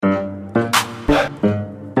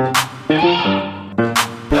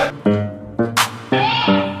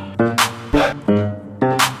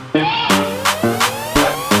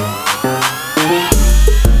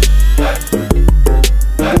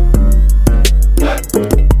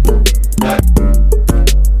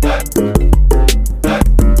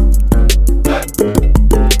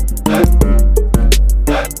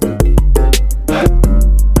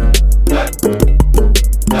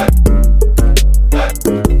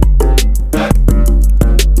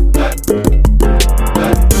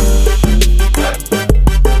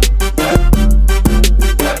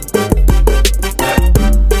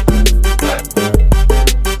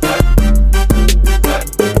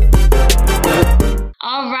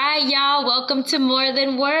welcome to More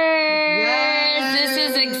Than Words. Yes. This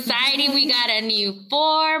is exciting. We got a new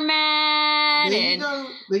format. There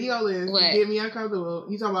you go, Liz. What? You get me uncomfortable.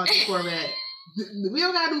 You talking about new format. We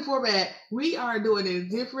don't got a new format. We are doing it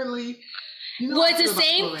differently. You know, well, it's the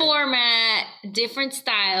same format, different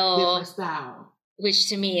style. Different style. Which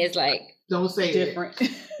to me is like... Don't say different.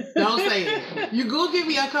 It. Don't say it. You go get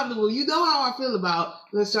me uncomfortable. You know how I feel about,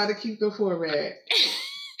 let's try to keep the format.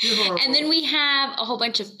 And then we have a whole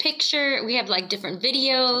bunch of we have like different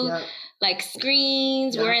videos, like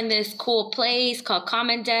screens. We're in this cool place called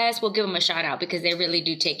Common Desk. We'll give them a shout out because they really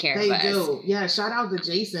do take care of us. They do. Yeah, shout out to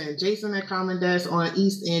Jason. Jason at Common Desk on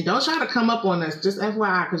East End. Don't try to come up on us, just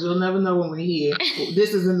FYI, because you'll never know when we're here.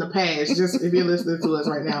 This is in the past, just if you're listening to us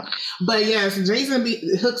right now. But yes, Jason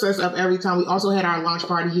hooks us up every time. We also had our launch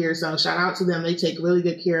party here, so shout out to them. They take really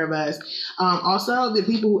good care of us. Also, the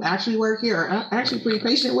people who actually work here are actually pretty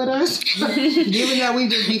patient with us, given that we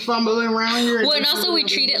just be fumbling around here. Well, and also we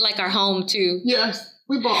treat it like our home too. Yes,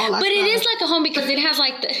 we bought all that but stuff. It is like a home because it has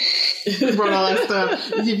like the... We brought all that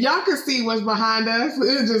stuff. If y'all could see what's behind us,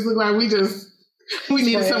 it just looked like we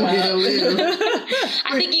needed somewhere to live.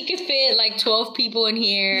 I think you could fit like 12 people in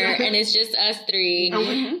here, and it's just us three.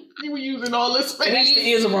 And we were using all this space. It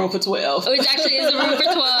actually is a room for 12. It actually is a room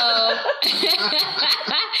for 12.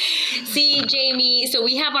 See, Jaymie, so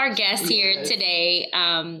we have our guest here today.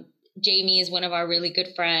 Jaymie is one of our really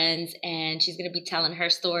good friends, and she's going to be telling her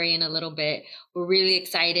story in a little bit. We're really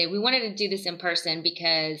excited. We wanted to do this in person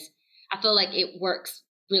because I feel like it works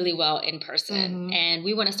really well in person, and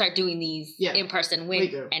we want to start doing these in person when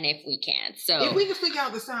and if we can. So if we can figure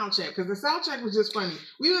out the sound check, because the sound check was just funny.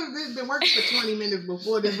 We've been working for 20 minutes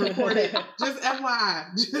before this recorded. Just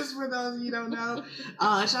FYI, just for those of you who don't know.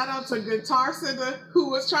 Shout out to Guitar Center who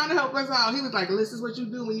was trying to help us out. He was like, "This is what you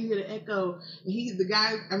do when you hear the echo." And he's the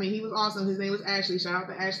guy. I mean, he was awesome. His name was Ashley. Shout out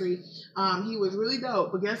to Ashley. He was really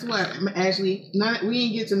dope. But guess what, Ashley? We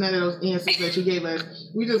didn't get to none of those answers that you gave us.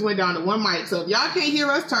 We just went down to one mic. So if y'all can't hear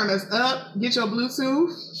us, turn us up. Get your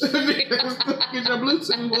Bluetooth. Get your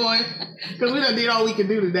Bluetooth on. Because we done did all we could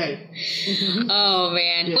do today. Oh,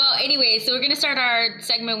 man. Yeah. Well, anyway, so we're going to start our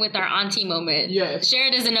segment with our auntie moment. Yes.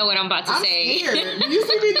 Shara doesn't know what I'm about to say. Scared. You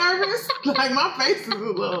see me nervous? Like, my face is a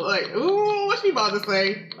little like, ooh, what's she about to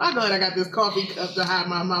say? I'm glad I got this coffee cup to hide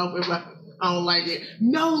my mouth if I don't like it.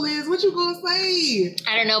 No, Liz, what you gonna say?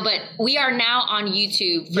 I don't know, but we are now on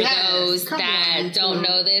YouTube. For those that don't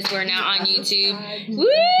know this, we're now on YouTube. Woo!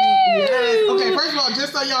 Yes. Okay, first of all,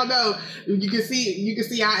 just so y'all know, you can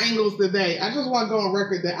see our angles today. I just want to go on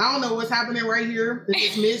record that I don't know what's happening right here in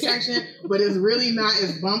this midsection, but it's really not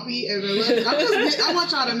as bumpy as it looks. I want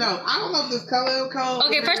y'all to know. I don't know if this color code.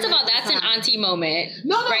 Okay, first of all, that's an auntie moment.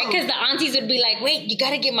 No. Right? Because the aunties would be like, wait, you got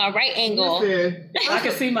to get my right angle. Listen, I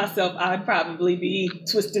can see myself. I'd probably be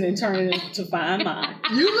twisting and turning to find mine.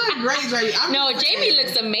 You look great, Jaymie. Jaymie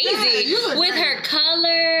looks amazing with her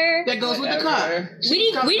color. That goes with the cup.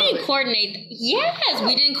 We didn't coordinate. Yes,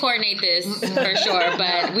 we didn't coordinate this for sure,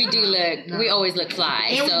 but we do look. No. We always look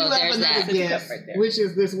fly. And so there's that. Guest, which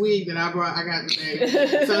is this wig that I got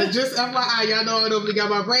today. So just FYI, y'all know I don't got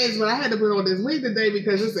my braids, but I had to put on this wig today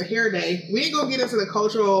because it's a hair day. We ain't gonna get into the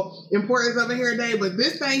cultural importance of a hair day, but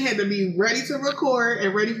this thing had to be ready to record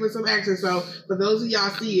and ready for some action. So for those of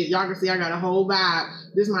y'all see it, y'all can see I got a whole vibe.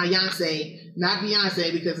 This is my Beyonce. Not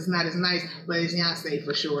Beyonce because it's not as nice, but it's Beyonce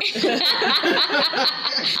for sure.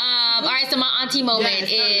 All right, so my auntie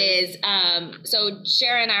moment is so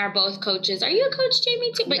Shara and I are both coaches. Are you a coach,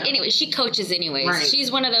 Jaymie, too? But anyway, she coaches anyways. Right.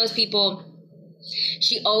 She's one of those people.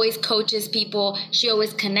 She always coaches people. She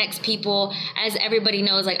always connects people. As everybody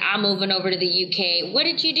knows, like I'm moving over to the UK. What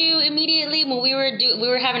did you do immediately when we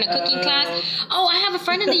were having a cooking class? Oh, I have a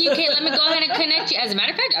friend in the UK. Let me go ahead and connect you. As a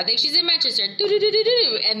matter of fact, I think she's in Manchester.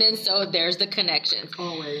 And then so there's the connections.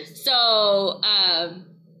 Always. So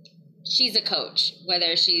she's a coach,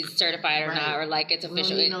 whether she's certified or not, or like it's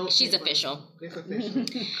official. She's official. It's official.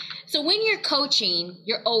 So when you're coaching,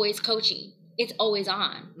 you're always coaching. It's always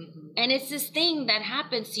on. And it's this thing that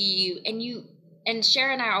happens to you, and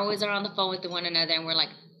Shara and I always are on the phone with one another, and we're like,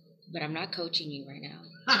 but I'm not coaching you right now.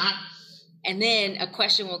 And then a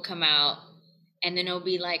question will come out, and then it'll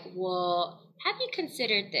be like, well, have you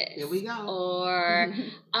considered this? Here we go. Or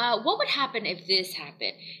what would happen if this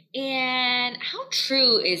happened? And how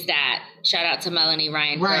true is that? Shout out to Melanie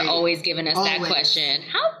Ryan for always giving us that question.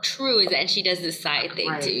 How true is that? And she does this side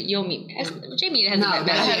thing too. You'll meet Jaymie hasn't met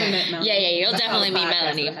Melanie. I haven't met Melanie. Yeah, you'll definitely meet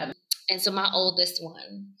Melanie. And so my oldest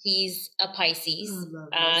one, he's a Pisces.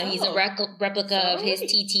 He's a replica of his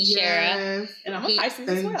TT Shara. And I'm a Pisces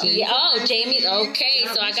as well. Jaymie's okay.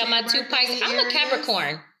 So I got my two Pisces. I'm a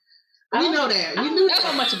Capricorn. We know that. We knew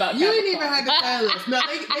so much about you. Capricorn. Didn't even have to tell us. No,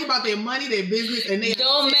 they about their money, their business, and they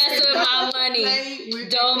don't mess with my money.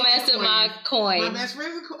 Don't mess with my coin. My best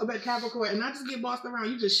friend's a Capricorn, and not just get bossed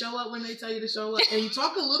around. You just show up when they tell you to show up, and you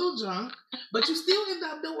talk a little junk, but you still end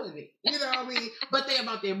up doing it. You know what I mean? But they're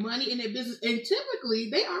about their money and their business, and typically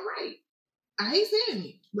they are right. I hate saying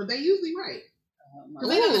it, but they usually right. Because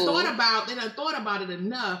they done thought about it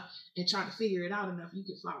enough and tried to figure it out enough. You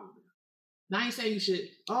can follow them. Now I ain't saying you should.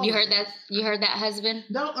 Oh, you heard that? You heard that, husband?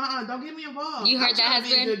 Don't get me involved. You heard that,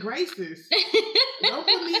 husband? Good graces. Don't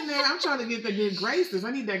put me in there. I'm trying to get the good graces.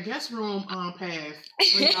 I need that guest room pass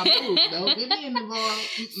when y'all move. Don't get me involved.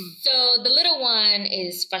 So the little one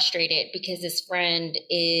is frustrated because his friend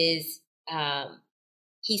is.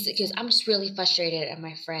 He goes, I'm just really frustrated at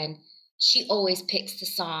my friend. She always picks the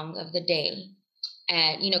song of the day.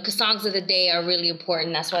 And, because songs of the day are really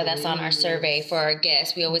important. That's why that's on our survey for our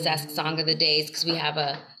guests. We always ask song of the days because we have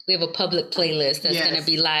a public playlist that's going to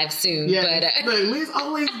be live soon. Yes. But look, Liz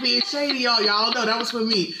always being shady, y'all. Y'all know that was for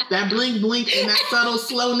me. That blink and that subtle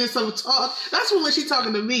slowness of talk. That's for when she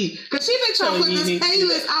talking to me. Because she been trying to put this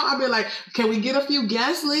playlist out. I've been like, can we get a few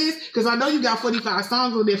guests, Liz? Because I know you got 45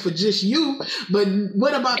 songs on there for just you. But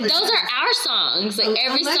what about those are our songs. Like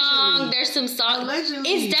every song, there's some songs. Allegedly.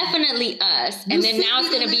 It's definitely us. And then now it's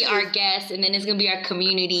going to be our guests. And then it's going to be our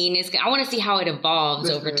community. And I want to see how it evolves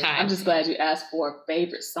over time. I'm just glad you asked for a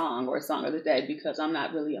favorite song or a song of the day because I'm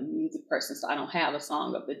not really a music person, so I don't have a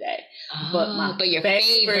song of the day. But your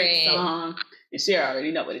favorite song, and Cher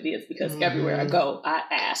already know what it is because everywhere I go, I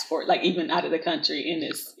ask for it, like even out of the country. And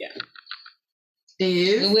it's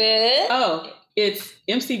it's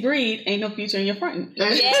MC Breed, Ain't No Future in Your Front.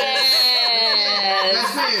 Yes.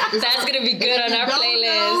 That's gonna be good on our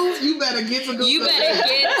playlist. You better get to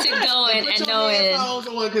going and knowing.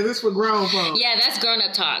 Because it's for grown folks. Yeah, that's grown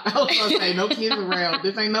up talk. I was gonna say no kids around.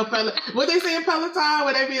 This ain't no fella. What they say in Peloton?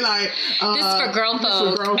 Where they be like, this is for grown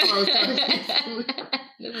folks. For grown folks.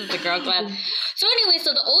 This is the girl class. So anyway,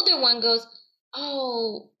 so the older one goes,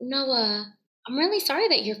 "Oh, Noah, I'm really sorry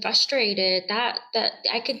that you're frustrated. That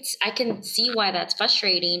I can see why that's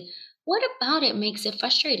frustrating. What about it makes it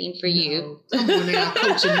frustrating for you?" Come on now,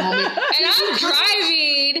 coaching moment. And I'm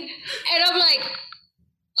driving, and I'm like,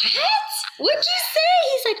 "What? What'd you say?"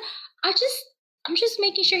 He's like, I'm just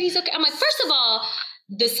making sure he's okay. I'm like, first of all,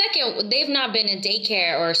 they've not been in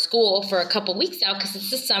daycare or school for a couple weeks now because it's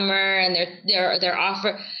the summer and they're off.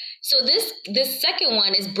 So this second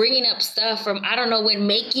one is bringing up stuff from I don't know when,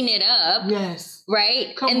 making it up. Yes.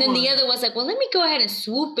 Right? And then the other was like, well, let me go ahead and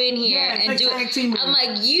swoop in here and do it. I'm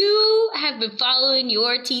like, you have been following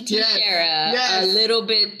your TT Shara a little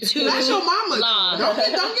bit too That's your mama. long. Don't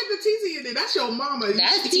get the TT in there. That's your mama.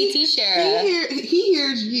 That's TT Shara. He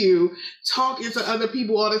hears you talking to other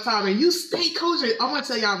people all the time, and you stay coaching. I'm going to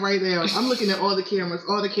tell y'all right now. I'm looking at all the cameras.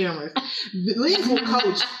 Liz will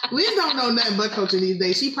coach. Liz don't know nothing but coaching these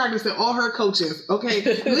days. She practicing all her coaches, okay?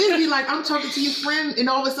 Liz be like, I'm talking to your friend, and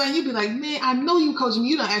all of a sudden you be like, man, I know you coaching me.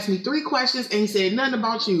 You done asked me 3 questions and you said nothing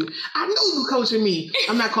about you. I know you coaching me.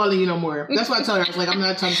 I'm not calling you no more. That's what I told her. I was like, I'm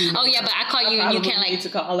not talking to you. Oh yeah, but I call you and you can't need to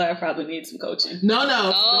call her. I probably need some coaching. No.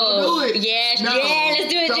 Oh, don't do it. Yeah, no,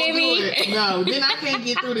 let's do it, Jaymie. No, then I can't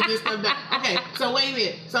get through to this stuff. Okay, so wait a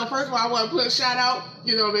minute. So first of all, I want to put a shout out.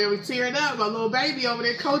 Man, we tearing up. My little baby over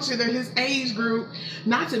there coaching in his age group.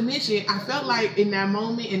 Not to mention, I felt like in that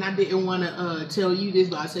moment, and I didn't want to tell you this,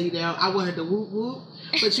 but I'll tell you that I wanted to whoop whoop.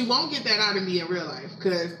 But you won't get that out of me in real life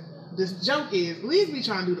because this joke is Liz be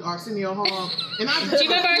trying to do the Arsenio Hall, and I just do you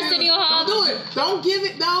remember Arsenio Hall? Don't do it. Don't give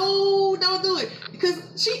it. No, don't do it because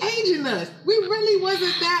she aging us. We really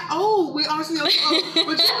wasn't that old with Arsenio Hall. But you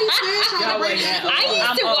be saying trying to break that.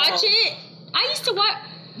 I used to watch it.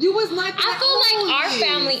 You was not that I feel like our Liz.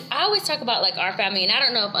 family, I always talk about like our family, and I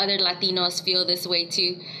don't know if other Latinos feel this way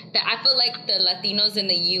too, that I feel like the Latinos in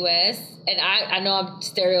the U.S., and I know I'm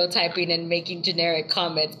stereotyping and making generic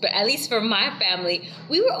comments, but at least for my family,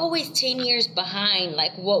 we were always 10 years behind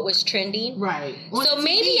like what was trending. Right. So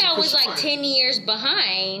maybe I was like 10 years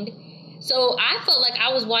behind. So I felt like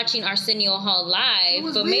I was watching Arsenio Hall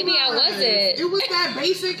live, but maybe I wasn't. It was that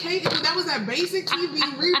basic cake. That was that basic TV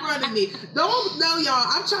rerunning it. Don't know, y'all.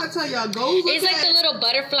 I'm trying to tell y'all. It's like the little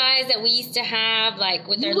butterflies that we used to have, like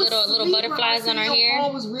with their little butterflies on our hair. Arsenio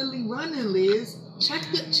Hall was really running, Liz. Check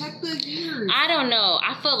the years. I don't know.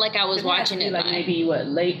 I felt like I was watching it like maybe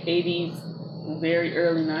late 80s. Very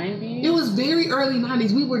early 90s. It was very early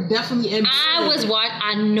 90s. We were definitely in.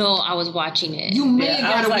 I know I was watching it. You may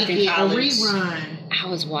have got a rerun. I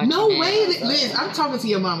was watching. No way, Liz. I'm talking to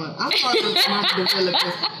your mama. I'm talking to mama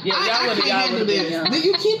developers. Yeah, I can't handle this. Yeah.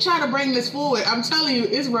 You keep trying to bring this forward. I'm telling you,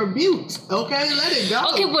 it's rebuked. Okay, let it go.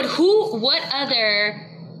 Okay, but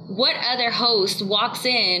what other host walks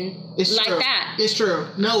in that? It's true.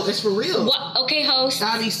 No, it's for real. What? Okay, host.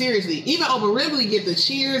 I mean, seriously. Even Oprah Ripley get the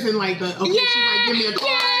cheers and like the she might give me a card.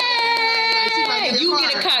 Yeah, you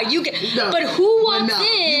get a car. You get. No, but who walks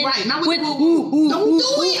in? You're right. Not with who. Don't do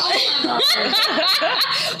it.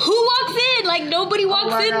 Who walks in? Like nobody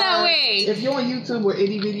walks in that way. If you're on YouTube or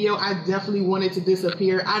any video, I definitely want it to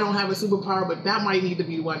disappear. I don't have a superpower, but that might need to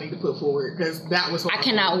be one thing to put forward because that was. I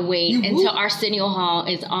cannot wait until Arsenio Hall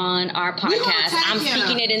is on our podcast. I'm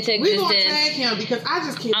speaking it into existence. We're gonna tag him because I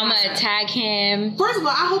just can't. I'm gonna tag him. First of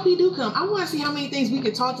all, I hope he do come. I want to see how many things we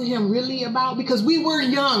could talk to him really about because we were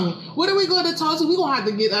young. What are we going to talk to? We're gonna have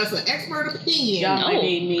to get us an expert opinion. Y'all might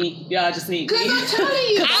need me. Y'all just need me. Because I'm telling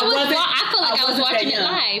you, I feel like I was watching it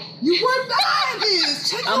live. You were live,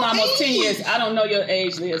 Liz. I'm almost 10 years. I don't know your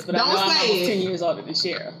age, Liz, but I know I'm almost 10 years older than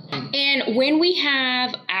Sheriff. And when we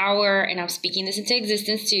have and I'm speaking this into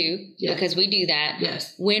existence too, because we do that.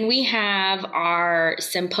 Yes. When we have our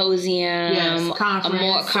symposium,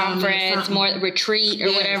 conference, more retreat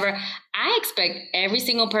or whatever, I expect every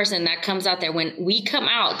single person that comes out there when we come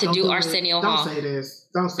out to do Arsenio Hall. Don't say this.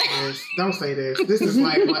 Don't say this. Don't say this. This is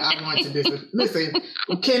like what I want to do. Listen, do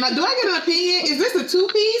I get an opinion? Is this a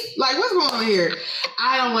 2-piece? Like, what's going on here?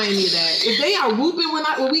 I don't want any of that. If they are whooping when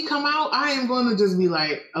we come out, I am going to just be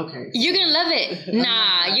like, okay. You're going to love it.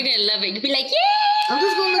 Nah, you're going to love it. You'll be like, yeah. I'm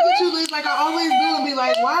just going to look at you, Liz, like I always do and be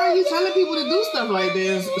like, why are you telling people to do stuff like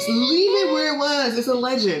this? Just leave it where it was. It's a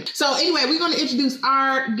legend. So anyway, we're going to introduce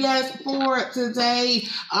our guest for today.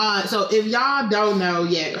 So if y'all don't know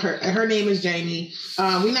yet, her name is Jaymie.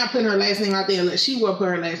 We're not putting her last name out there unless she will put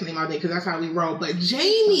her last name out there because that's how we roll. But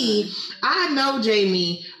Jaymie, I know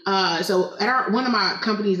Jaymie. So at one of my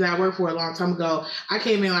companies that I worked for a long time ago, I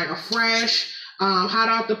came in like a fresh, hot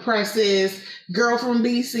off the presses, girl from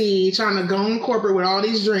DC trying to go on corporate with all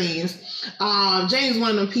these dreams. James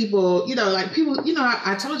one of them people,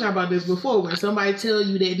 I told y'all about this before. When somebody tell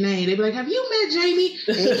you that name, they be like, have you met Jaymie?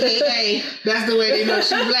 AKA, that's the way they know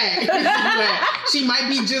she's black. She might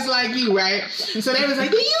be just like you, right? And so they was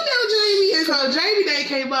like, do you know Jaymie? And so Jaymie Day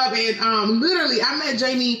came up and literally I met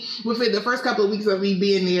Jaymie within the first couple of weeks of me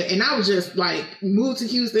being there. And I was just like, moved to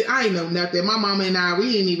Houston. I ain't know nothing. My mama and I,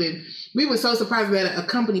 we were so surprised that a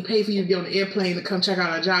company paid for you to get on the airplane to come check out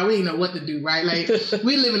our job. We didn't know what to do, right? Like,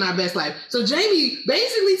 we living our best life. So Jaymie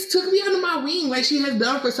basically took me under my wing like she has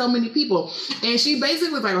done for so many people. And she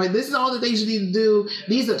basically was like, this is all the things you need to do.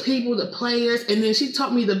 These are people, the players. And then she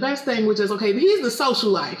taught me the best thing, which is, okay, here's the social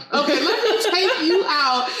life. Okay, let me take you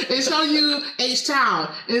out and show you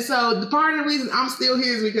H-Town. And so the part of the reason I'm still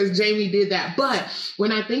here is because Jaymie did that. But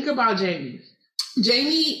when I think about Jaymie,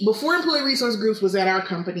 before Employee Resource Groups was at our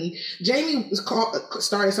company, Jaymie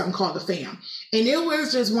started something called the FAM. And it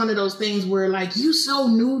was just one of those things where like you so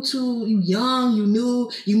new to, you young, you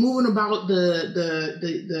new, you moving about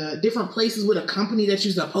the different places with a company that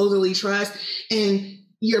you supposedly trust. And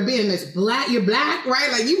you're black, right?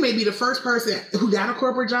 Like you may be the first person who got a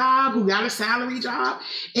corporate job, who got a salary job,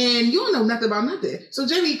 and you don't know nothing about nothing. So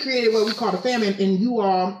Jaymie created what we call the FAM, and you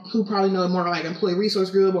all who probably know it more like Employee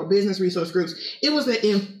Resource Group or Business Resource Groups, it was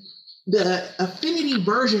the affinity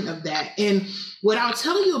version of that. And what I'll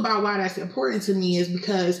tell you about why that's important to me is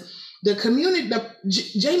because the community,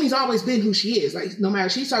 Jaymie's always been who she is. Like no matter,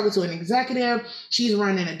 she's talking to an executive, she's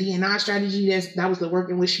running a D&I strategy. That was the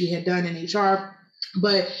work in which she had done in HR.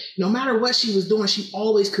 But no matter what she was doing, she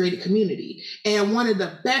always created community. And one of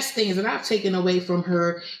the best things that I've taken away from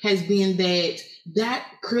her has been that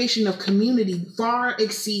creation of community far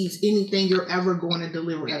exceeds anything you're ever going to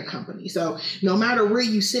deliver at a company. So no matter where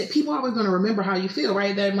you sit, people are always going to remember how you feel,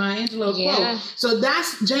 right? That Maya Angelou quote. So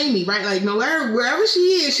that's Jaymie, right? Like no matter wherever she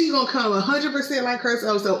is, she's going to come 100% like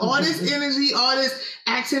herself. So all this energy, all this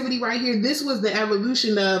activity right here, this was the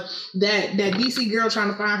evolution of that DC girl trying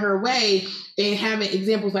to find her way. And having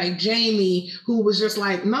examples like Jaymie, who was just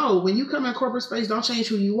like, no, when you come in corporate space, don't change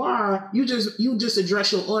who you are. You just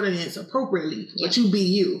address your audience appropriately, but you be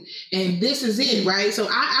you. And this is it, right? So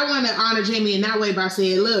I want to honor Jaymie in that way by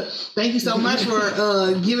saying, look, thank you so much for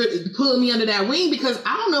pulling me under that wing, because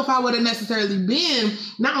I don't know if I would have necessarily been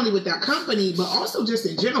not only with that company, but also just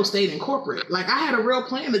in general stayed in corporate. Like I had a real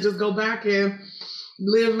plan to just go back and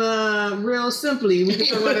live real simply. We can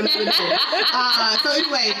talk about another day. So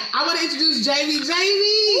anyway, I want to introduce Jaymie.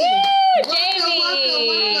 Jaymie!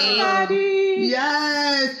 Welcome.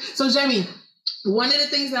 Yes. So Jaymie, one of the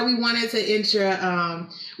things that we wanted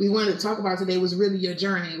to talk about today was really your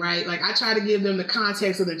journey, right? Like I try to give them the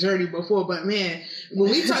context of the journey before, but man, when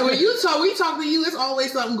we talk to you, it's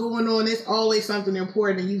always something going on. It's always something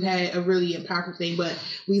important, and you had a really impactful thing. But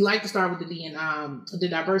we like to start with the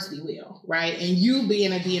diversity wheel, right? And you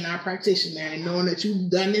being a D&I practitioner and knowing that you've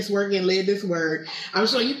done this work and led this work, I'm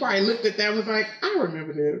sure you probably looked at that and was like, I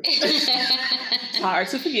remember this. It's hard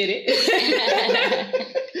to forget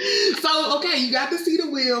it. So, okay, you got to see the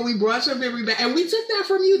wheel. We brought your memory back. And we took that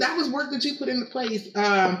from you. That was work that you put into place in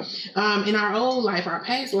our old life, our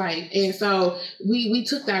past life. And so we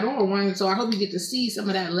took that on. And so I hope you get to see some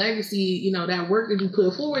of that legacy, that work that you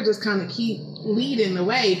put forward, just kind of keep leading the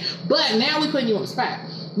way. But now we're putting you on the spot.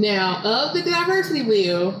 Now, of the diversity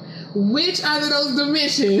wheel, which are those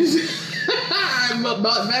dimensions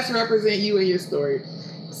best represent you and your story?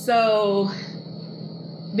 So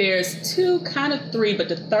there's two, kind of three, but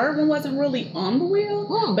the third one wasn't really on the wheel.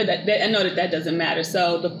 Oh. But I know that doesn't matter.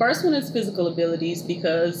 So the first one is physical abilities,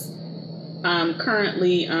 because I'm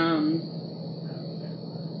currently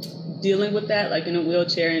dealing with that, like in a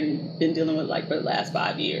wheelchair, and been dealing with like for the last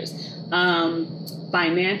 5 years.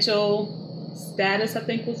 Financial status, I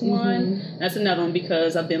think, was one. That's another one,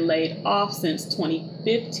 because I've been laid off since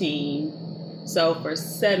 2015. So for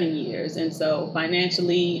 7 years. And so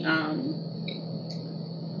financially,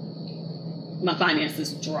 my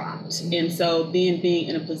finances dropped. And so then being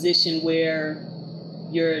in a position where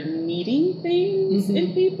you're needing things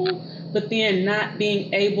in people, but then not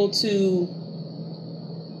being able to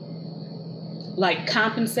like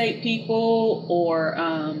compensate people or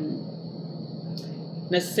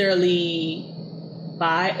necessarily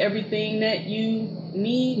buy everything that you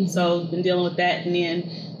need. So been dealing with that. And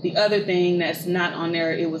then the other thing that's not on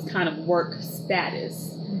there, it was kind of work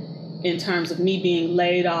status in terms of me being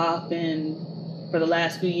laid off, and for the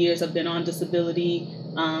last few years I've been on disability.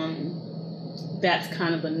 That's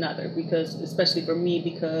kind of another, because especially for me,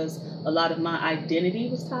 because a lot of my identity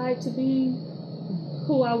was tied to being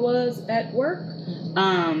who I was at work.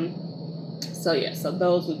 So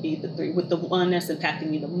those would be the three, with the one that's impacting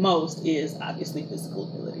me the most is obviously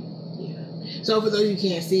physical ability. So for those who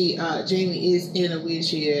can't see, Jaymie is in a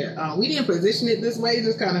wheelchair. We didn't position it this way; it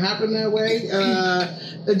just kind of happened that way.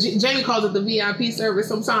 Jaymie calls it the VIP service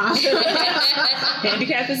sometimes.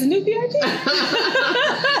 Handicap is a new VIP.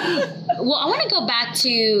 Well, I want to go back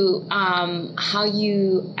to how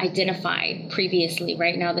you identified previously,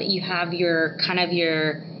 right? Now that you have your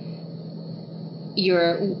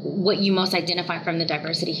what you most identify from the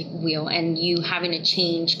diversity wheel, and you having to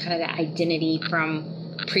change kind of that identity from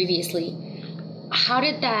previously. How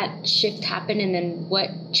did that shift happen, and then what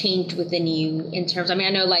changed within you in terms? I mean, I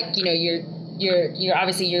know, like, you're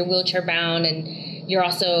obviously you're wheelchair bound, and you're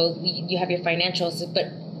also you have your financials,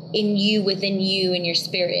 but within you and your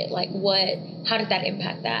spirit, like how did that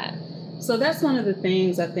impact that? So that's one of the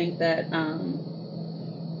things I think that, and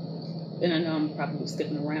I know I'm probably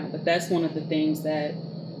skipping around, but that's one of the things that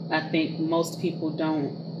I think most people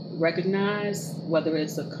don't recognize, whether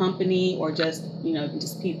it's a company or just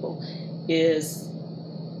people, is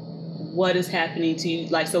what is happening to you.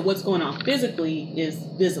 Like, so what's going on physically is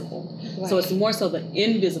visible. Right. So it's more so the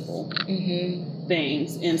invisible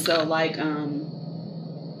things. And so like, I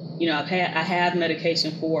have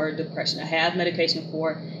medication for depression. I have medication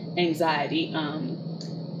for anxiety.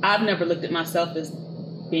 I've never looked at myself as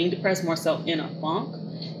being depressed, more so in a funk.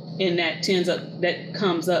 And that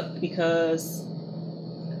comes up because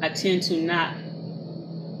I tend to not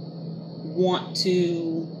want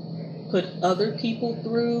to put other people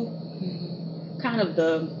through kind of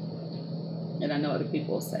and I know other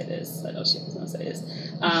people will say this, I know she was going to say this,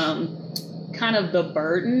 kind of the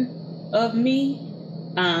burden of me.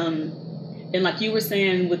 And like you were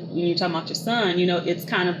saying when you're talking about your son, it's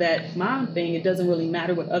kind of that mom thing. It doesn't really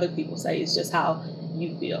matter what other people say. It's just how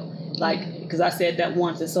you feel. Like, because I said that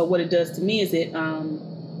once. And so what it does to me is it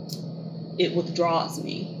withdraws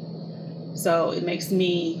me. So it makes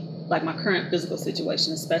me, like my current physical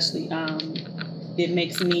situation especially, it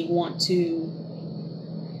makes me want to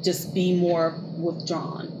just be more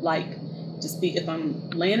withdrawn. Like, if I'm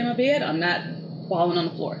laying in my bed, I'm not falling on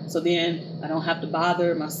the floor. So then I don't have to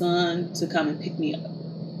bother my son to come and pick me up.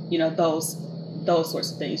 Those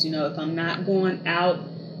sorts of things. If I'm not going out,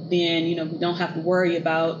 then, we don't have to worry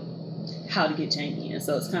about how to get Jaymie in.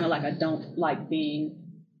 So it's kind of like I don't like being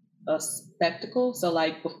a spectacle. So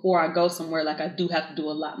like before I go somewhere, like I do have to do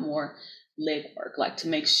a lot more legwork, like to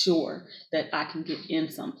make sure that I can get in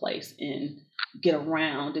someplace and get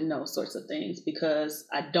around and those sorts of things, because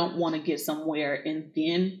I don't want to get somewhere and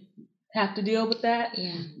then have to deal with that.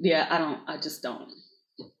 I just don't.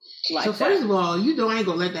 like so first of all, you know I ain't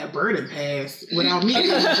gonna let that burden pass without me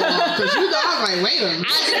getting involved, because you know I was like, wait a minute.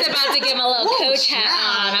 I was just about to get my little coach hat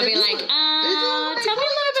on. I'll be like, tell me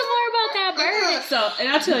a little bit more about that burden. So, and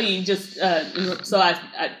I'll tell you, just so I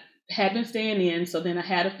had been staying in. So then I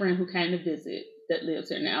had a friend who came to visit that lives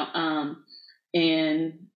here now,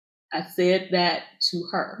 and I said that to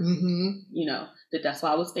her, you know, that's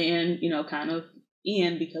why I was staying, you know, kind of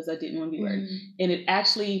in, because I didn't want to be burdened, and it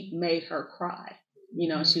actually made her cry. You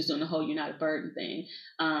know, she was doing the whole "you're not a burden" thing.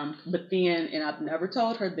 But then, and I've never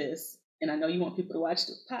told her this, and I know you want people to watch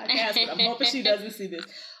the podcast, but I'm hoping she doesn't see this.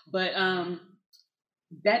 But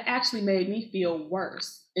that actually made me feel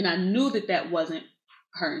worse. And I knew that wasn't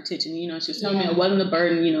her intention. You know, she was telling me it wasn't a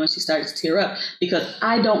burden, you know, and she started to tear up, because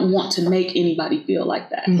I don't want to make anybody feel like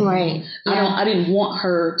that. Right. I didn't want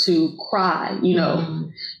her to cry, you know.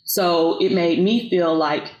 So it made me feel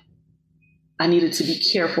like I needed to be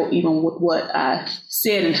careful even with what I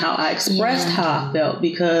said and how I expressed how I felt,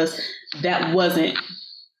 because that wasn't,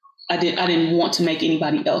 I didn't want to make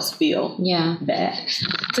anybody else feel bad.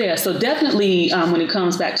 So definitely when it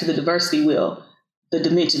comes back to the diversity wheel, the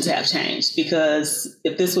dimensions have changed, because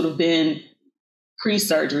if this would have been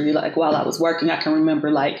pre-surgery, like while I was working, I can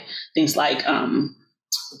remember like things like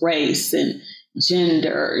race and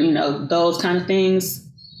gender, you know, those kind of things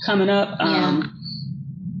coming up.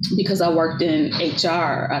 Because I worked in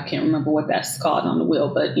HR, I can't remember what that's called on the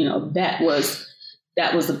wheel, but you know, that was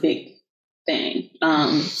a big thing,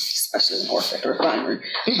 especially in Orphan Refinery.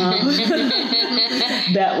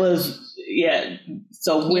 That was,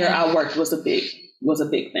 so where I worked was a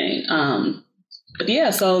big thing. But yeah,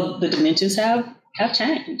 so the dimensions have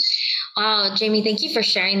changed. Wow, Jaymie, thank you for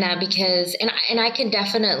sharing that, because and I can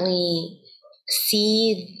definitely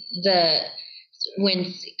see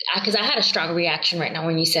because I had a strong reaction right now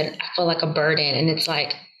when you said I feel like a burden, and it's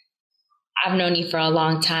like, I've known you for a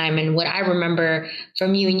long time, and what I remember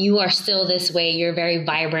from you, and you are still this way, you're a very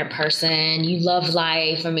vibrant person, you love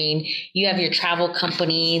life. I mean, you have your travel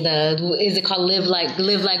company, is it called Live Like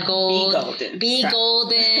Gold? Be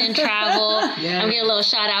Golden Travel. I'm getting a little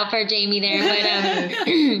shout out for Jaymie there,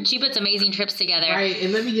 but she puts amazing trips together. Right,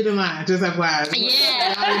 and let me get in line, just FYI.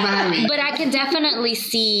 Yeah, but I can definitely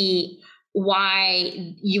see why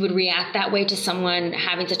you would react that way to someone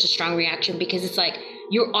having such a strong reaction, because it's like,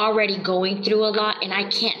 you're already going through a lot, and I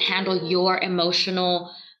can't handle your emotional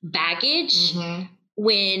baggage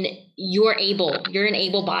when you're an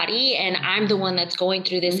able body, and I'm the one that's going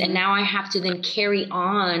through this. And now I have to then carry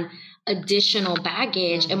on additional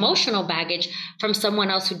baggage, emotional baggage from someone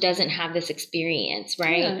else who doesn't have this experience.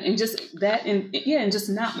 Right. Yeah, and just that, and just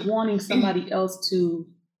not wanting somebody else to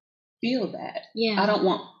feel that. Yeah. I don't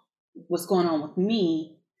want what's going on with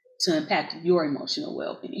me to impact your emotional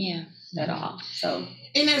well-being at all. So,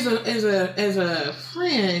 and as a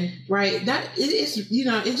friend, right, that it's, you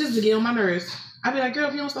know, it's just to get on my nerves. I'd be like, girl,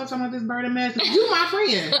 if you don't stop talking about this burden mess, you my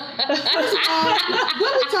friend. First of all,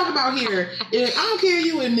 what we talk about here is, I don't care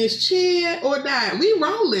you in this chair or not, we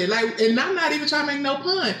rolling. Like, and I'm not even trying to make no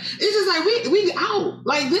pun. It's just like we out.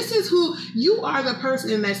 Like, this is who you are, the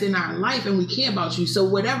person that's in our life, and we care about you. So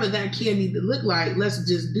whatever that care need to look like, let's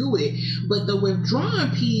just do it. But the withdrawing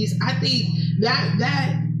piece, I think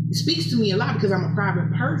that speaks to me a lot, because I'm a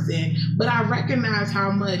private person, but I recognize how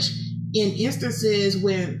much in instances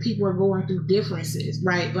when people are going through differences,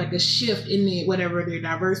 right? Like a shift in their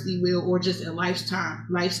diversity wheel, or just a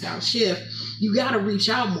lifestyle shift, you got to reach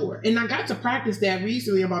out more. And I got to practice that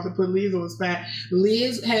recently. I'm about to put Liz on the spot.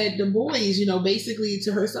 Liz had the boys, you know, basically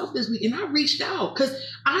to herself this week. And I reached out because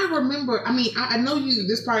I remember, I mean, I know you,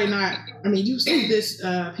 this probably not, I mean, you said this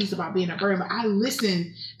piece about being a burden, but I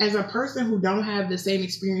listen as a person who don't have the same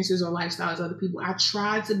experiences or lifestyle as other people. I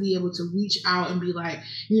tried to be able to reach out and be like,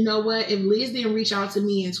 you know what? If Liz didn't reach out to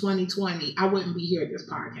me in 2020, I wouldn't be here at this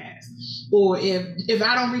podcast. Or if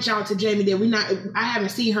I don't reach out to Jaymie, then I haven't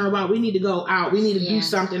seen her about, we need to go out. We need to do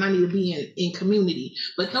something. I need to be in community.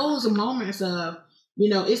 But those moments of, you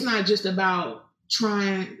know, it's not just about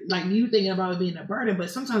trying, like you thinking about it being a burden, but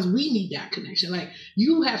sometimes we need that connection. Like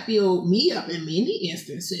you have filled me up in many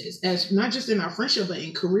instances, as not just in our friendship, but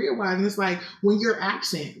in career wise. And it's like when you're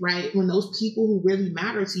absent, right? When those people who really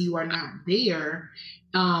matter to you are not there,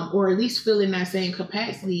 or at least feel in that same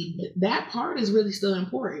capacity, that part is really still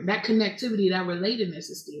important. That connectivity, that relatedness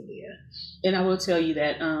is still there. And I will tell you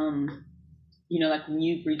that, you know, like when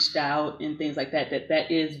you've reached out and things like that,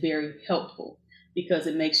 that is very helpful because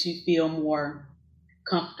it makes you feel more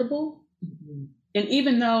comfortable. Mm-hmm. And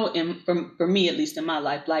even though, and for me, at least in my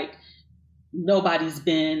life, like nobody's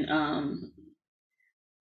been,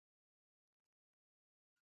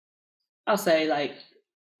 I'll say like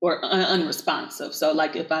or unresponsive. So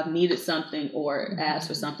like if I've needed something or asked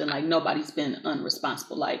for something, like nobody's been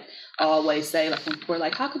unresponsible. Like I always say, like when people are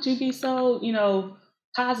like, how could you be so, you know,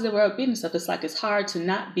 positive or upbeat and stuff? It's like, it's hard to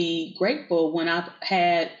not be grateful when I've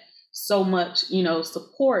had so much, you know,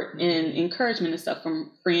 support and encouragement and stuff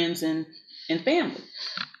from friends and family.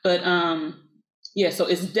 But yeah, so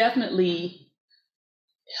it's definitely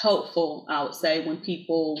helpful, I would say, when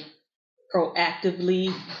people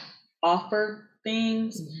proactively offer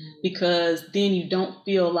things, because then you don't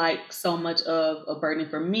feel like so much of a burden.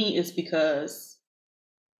 For me, it's because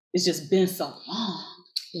it's just been so long.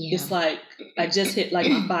 Yeah. It's like I just hit like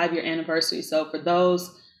my 5-year anniversary. So for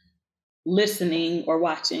those listening or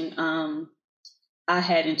watching, I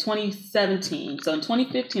had in 2017, so in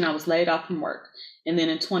 2015 I was laid off from work, and then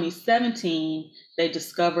in 2017 they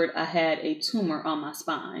discovered I had a tumor on my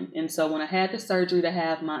spine. And so when I had the surgery to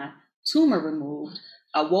have my tumor removed,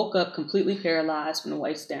 I woke up completely paralyzed from the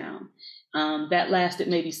waist down. That lasted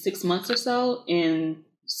maybe 6 months or so. And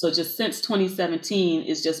so just since 2017,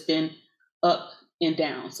 it's just been up and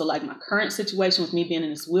down. So like my current situation with me being in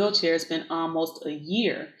this wheelchair, it's been almost a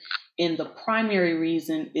year. And the primary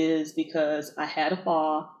reason is because I had a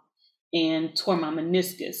fall and tore my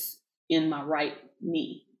meniscus in my right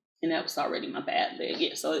knee. And that was already my bad leg.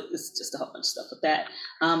 Yeah, so it's just a whole bunch of stuff with that.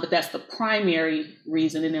 But that's the primary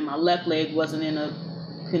reason. And then my left leg wasn't in a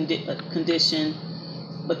condition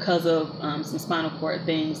because of some spinal cord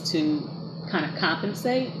things to kind of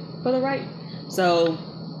compensate for the right. So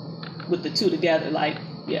with the two together, like,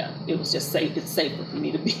 yeah, it was just safe. It's safer for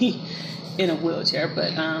me to be in a wheelchair.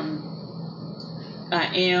 But I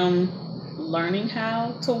am learning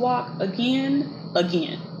how to walk again.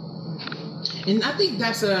 And I think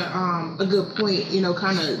that's a good point, you know,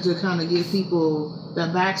 kind of give people the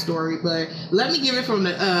backstory. But let me give it from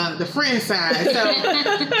the friend side. So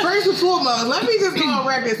first and foremost, let me just go on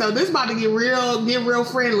record. So this is about to get real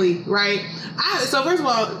friendly, right? So first of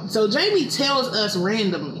all, so Jaymie tells us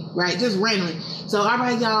randomly, right? Just randomly. So all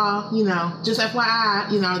right, y'all, you know, just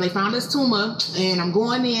FYI, you know, they found this tumor, and I'm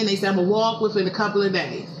going in. They said I'm gonna walk within a couple of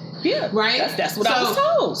days. Yeah, right. That's what I was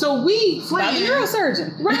told. So we friends, by the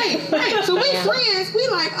neurosurgeon. Right. So we friends. We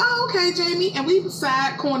like, oh, okay, Jaymie, and we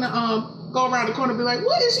side corner, go around the corner, and be like,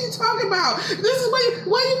 what is she talking about? This is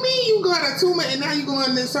what you mean you got a tumor and now you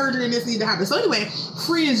going to surgery and this need to happen. So anyway,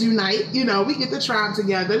 friends unite. You know, we get the tribe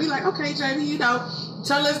together. We like, okay, Jaymie, you know,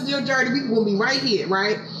 tell us your journey. We will be right here,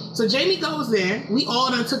 right? So Jaymie goes there. We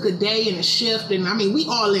all done took a day and a shift, and I mean, we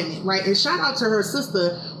all in it, right? And shout out to her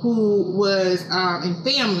sister who was in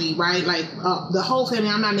family, right? Like the whole family.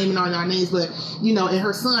 I'm not naming all y'all names, but you know, and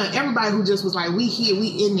her son, everybody who just was like, we here, we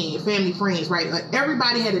in there, family, friends, right? Like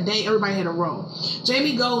everybody had a day, everybody had a role.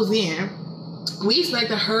 Jaymie goes in. We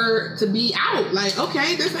expected her to be out, like,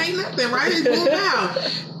 okay, this ain't nothing, right? It's going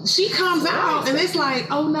out. She comes out and it's like,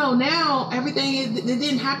 oh no, now everything it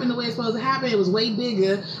didn't happen the way it's supposed to happen. It was way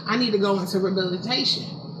bigger. I need to go into rehabilitation.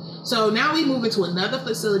 So now we move into another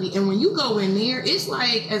facility, and when you go in there, it's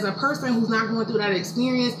like, as a person who's not going through that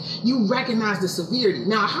experience, you recognize the severity.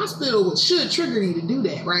 Now a hospital should trigger you to do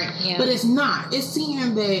that, right? Yeah. But it's not. It's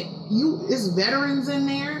seeing that it's veterans in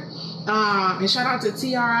there. And shout out to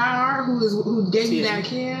TRIR who gave you that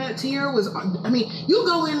care. TR was, I mean, you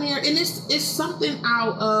go in there and it's something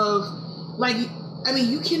out of, like, I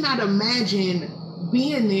mean, you cannot imagine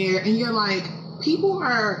being there and you're like, people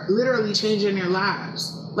are literally changing their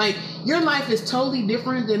lives. Like, your life is totally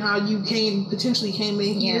different than how you potentially came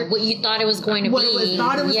in here. Yeah, what you thought it was going to be. What it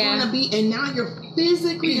thought it was going to be. And now you're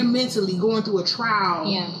physically and mentally going through a trial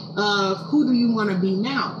of who do you want to be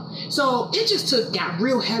now. So it just got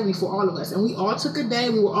real heavy for all of us. And we all took a day.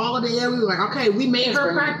 We were all there. We were like, okay, we made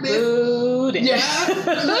her practice. Yeah.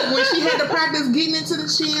 Look, when she had to practice getting into the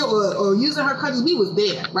chair or using her crutches, we was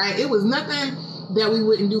there, right? It was nothing that we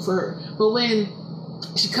wouldn't do for her. But when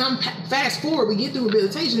she fast forward, we get through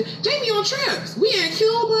rehabilitation, Jaymie on trips. We in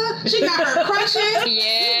Cuba. She got her crutches.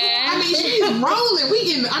 Yeah. I mean, she's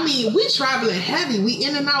rolling. We traveling heavy. We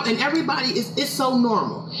in and out, and everybody it's so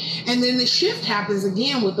normal. And then the shift happens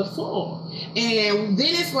again with the fall. And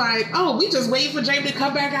then it's like, oh, we just waiting for Jaymie to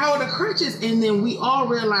come back out with the crutches. And then we all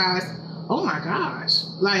realize, oh my gosh,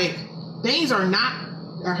 like things are not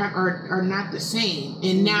not the same.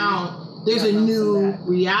 And now there's a new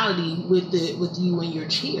reality with you in your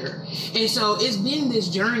chair. And so it's been this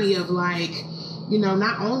journey of like, you know,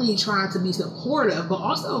 not only trying to be supportive, but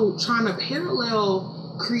also trying to parallel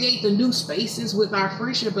create the new spaces with our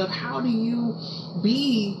friendship of how do you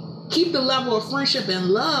keep the level of friendship and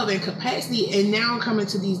love and capacity, and now coming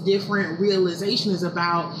to these different realizations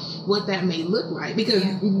about what that may look like. Because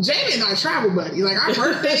Jaymie and I travel buddies. Like our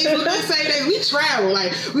birthdays were the same day. We travel.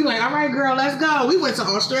 Like we like, all right, girl, let's go. We went to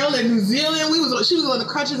Australia, New Zealand. She was on the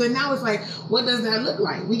crutches, and now it's like, what does that look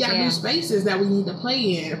like? We got new spaces that we need to play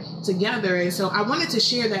in together. And so I wanted to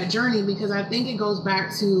share that journey because I think it goes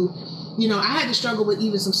back to, you know, I had to struggle with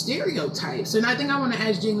even some stereotypes. And I think I want to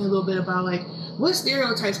ask Jaymie a little bit about like what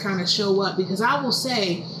stereotypes kind of show up, because I will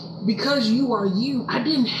say, because you are you, I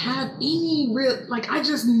didn't have any real, like, I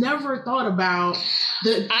just never thought about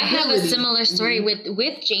the I have a similar story with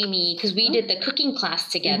Jaymie, because we did the cooking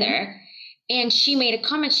class together, and she made a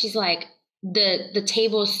comment. She's like, the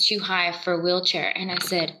table's too high for a wheelchair. And I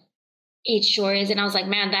said, it sure is. And I was like,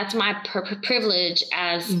 man, that's my privilege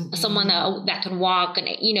as someone that can walk, and,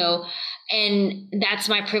 you know, and that's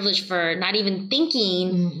my privilege for not even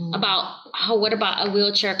thinking about, what about a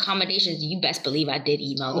wheelchair accommodations? You best believe I did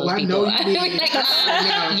email those people. I know you did. Like,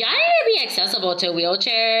 y'all need to be accessible to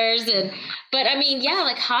wheelchairs. But I mean, yeah,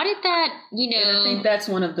 like how did that, you know? And I think that's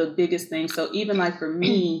one of the biggest things. So even like for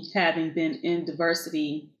me, having been in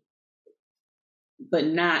diversity, but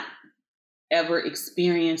not ever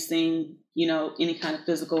experiencing, you know, any kind of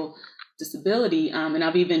physical disability. And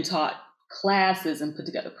I've even taught classes and put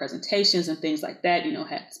together presentations and things like that, you know,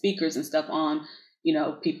 had speakers and stuff on, you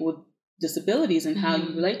know, people with disabilities and how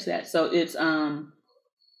you relate to that. So it's,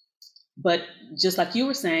 but just like you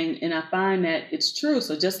were saying, and I find that it's true.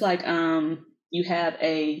 So just like you have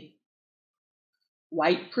a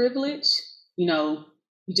white privilege, you know,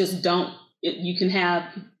 you just don't, you can have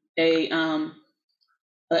a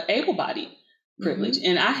able-bodied privilege.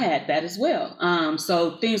 And I had that as well.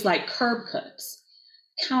 So things like curb cuts,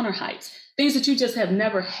 counter heights, things that you just have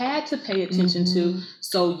never had to pay attention to.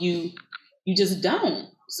 So you just don't.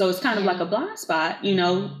 So it's kind of like a blind spot, you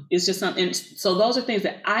know, it's just something. So those are things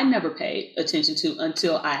that I never paid attention to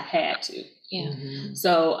until I had to. Yeah.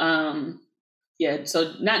 So,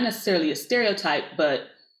 so not necessarily a stereotype, but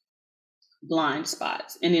blind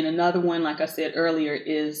spots. And then another one, like I said earlier,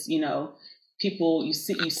 is, you know, people, you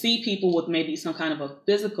see people with maybe some kind of a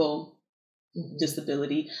physical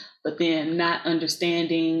disability, but then not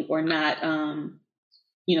understanding or not,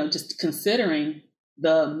 you know, just considering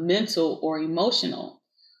the mental or emotional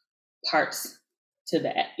parts to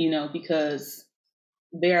that, you know, because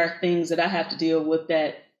there are things that I have to deal with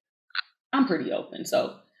that I'm pretty open.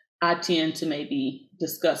 So I tend to maybe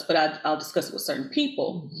discuss, but I'll discuss it with certain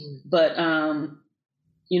people, but,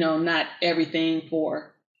 you know, not everything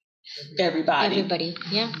for everybody.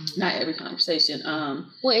 Yeah. Not every conversation.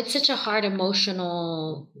 Well, it's such a hard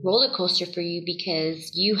emotional roller coaster for you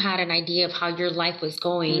because you had an idea of how your life was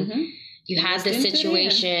going. You had this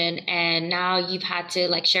situation, and now you've had to,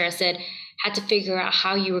 like Shara said, had to figure out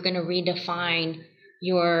how you were going to redefine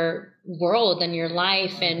your world and your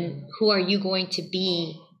life, and who are you going to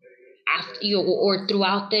be after you, or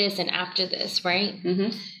throughout this and after this, right?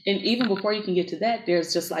 And even before you can get to that,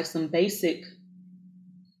 there's just like some basic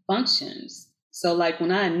functions. So like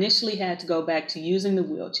when I initially had to go back to using the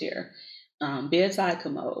wheelchair, bedside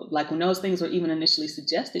commode, like when those things were even initially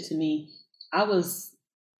suggested to me, I was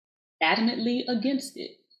adamantly against it,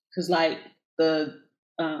 because like the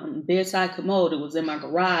bedside commode, it was in my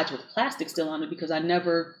garage with plastic still on it because I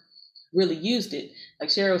never really used it. Like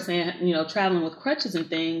Cheryl was saying, you know, traveling with crutches and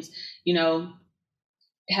things, you know,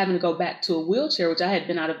 having to go back to a wheelchair, which I had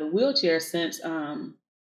been out of the wheelchair since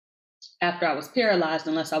after I was paralyzed,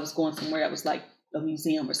 unless I was going somewhere that was like a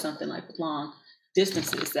museum or something, like with long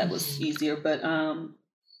distances, that was easier. But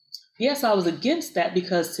yes, I was against that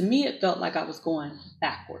because to me, it felt like I was going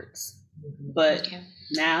backwards. But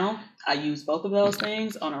now I use both of those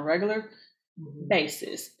things on a regular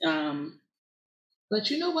basis. But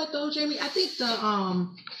you know what though, Jaymie? I think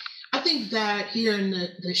that here in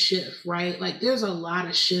the shift, right? Like there's a lot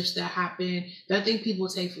of shifts that happen that I think people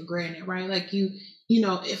take for granted, right? Like you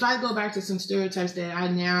know, if I go back to some stereotypes that I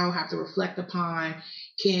now have to reflect upon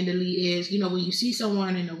candidly is, you know, when you see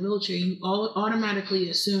someone in a wheelchair, you automatically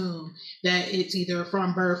assume that it's either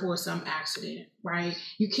from birth or some accident, right?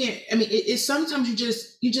 You can't, I mean, it's sometimes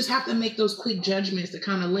you just have to make those quick judgments to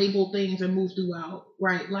kind of label things and move throughout,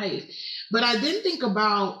 right, life. But I didn't think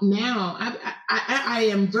about now, I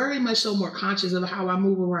am very much so more conscious of how I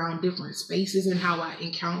move around different spaces and how I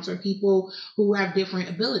encounter people who have different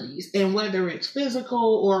abilities, and whether it's physical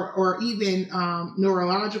or even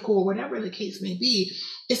neurological or whatever the case may be.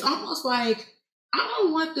 It's almost like I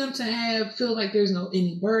don't want them to feel like there's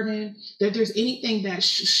any burden, that there's anything that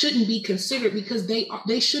shouldn't be considered, because they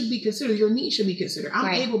should be considered. Your needs should be considered.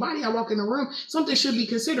 I'm able-bodied. I walk in the room. Something should be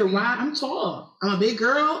considered. Why? I'm tall. I'm a big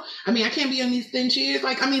girl. I mean, I can't be on these thin chairs.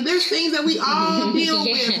 Like, I mean, there's things that we all deal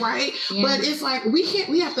with, right? Yeah. But it's like,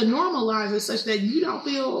 we have to normalize it such that you don't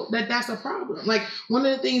feel that that's a problem. Like, one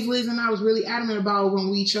of the things Liz and I was really adamant about when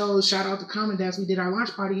we chose, shout out to Common Desk, we did our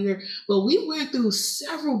launch party here, but we went through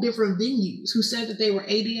several different venues who said that they were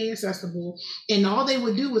ADA accessible, and all they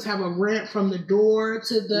would do was have a ramp from the door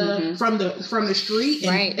to the from the street,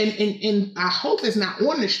 and, and I hope it's not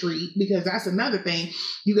on the street, because that's another thing.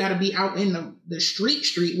 You got to be out in the street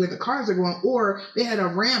where the cars are going, or they had a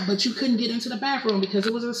ramp but you couldn't get into the bathroom because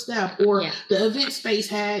it was a step, or the event space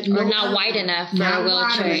had or not wide enough for a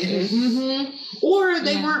wheelchair, or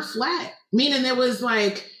they weren't flat, meaning there was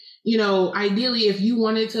like, you know, ideally if you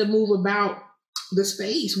wanted to move about the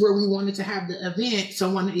space where we wanted to have the event,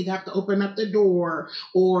 someone would either have to open up the door,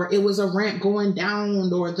 or it was a ramp going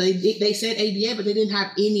down, or they said ADA, but they didn't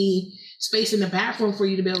have any space in the bathroom for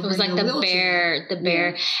you to be able to bring your wheelchair. The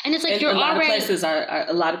bare, and it's like, and you're a lot of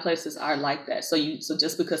places are like that. So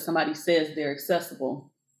just because somebody says they're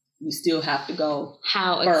accessible, you still have to go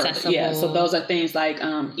how further. Accessible. Yeah. So those are things like,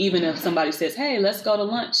 even if somebody says, "Hey, let's go to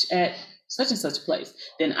lunch at such and such a place,"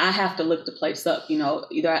 then I have to look the place up. You know,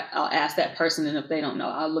 either I'll ask that person, and if they don't know,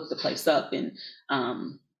 I'll look the place up and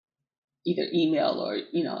either email or,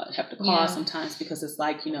 you know, I have to call sometimes, because it's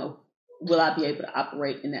like, you know, will I be able to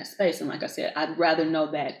operate in that space? And like I said, I'd rather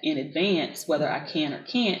know that in advance, whether I can or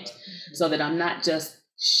can't, so that I'm not just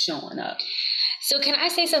showing up. So can I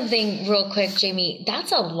say something real quick, Jaymie?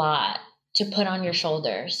 That's a lot to put on your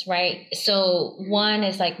shoulders, right? So one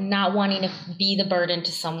is like not wanting to be the burden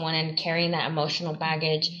to someone and carrying that emotional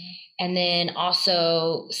baggage. And then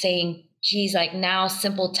also saying, geez, like now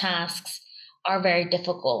simple tasks are very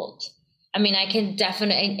difficult. I mean, I can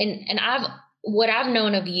definitely, and what I've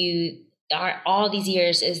known of you all these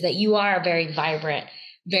years is that you are a very vibrant,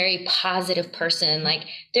 very positive person. Like,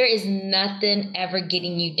 there is nothing ever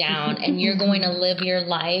getting you down, and you're going to live your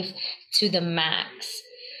life to the max.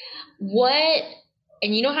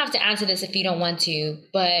 And you don't have to answer this if you don't want to,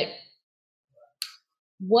 but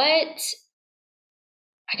what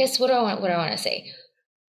do I want to say?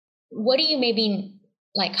 What do you maybe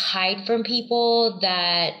like hide from people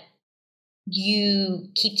that you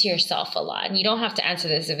keep to yourself a lot? And you don't have to answer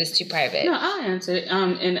this if it's too private. No, I'll answer it.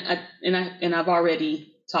 And I've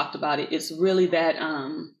already talked about it. It's really that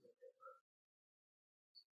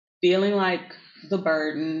feeling like the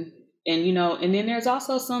burden, and you know, and then there's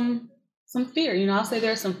also some fear. You know, I'll say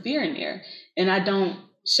there's some fear in there, and I don't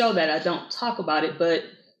show that. I don't talk about it, but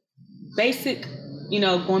basic, you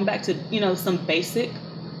know, going back to, you know, some basic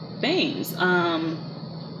things.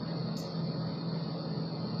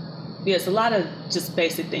 Yes, a lot of just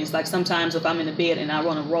basic things. Like sometimes if I'm in the bed and I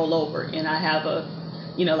want to roll over, and I have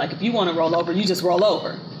you know, like if you want to roll over, you just roll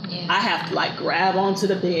over. Yeah. I have to like grab onto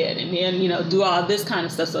the bed and then, you know, do all this kind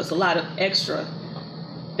of stuff. So it's a lot of extra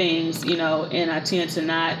things, you know, and I tend to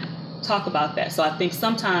not talk about that. So I think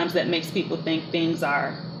sometimes that makes people think things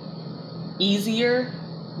are easier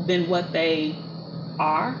than what they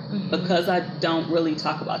are, because I don't really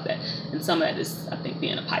talk about that. And some of that is, I think,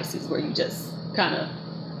 being a Pisces, where you just kind of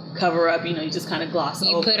cover up, you know, you just kind of gloss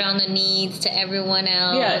over. You put on the needs to everyone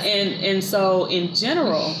else. Yeah, and so in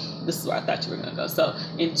general, this is where I thought you were going to go. So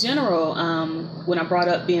in general, when I brought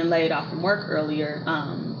up being laid off from work earlier,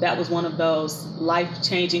 that was one of those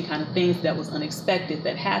life-changing kind of things that was unexpected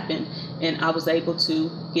that happened, and I was able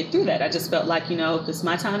to get through that. I just felt like, you know, if it's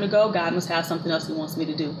my time to go, God must have something else he wants me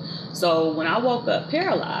to do. So when I woke up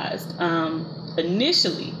paralyzed, very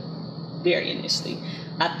initially,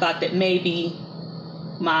 I thought that maybe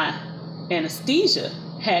my anesthesia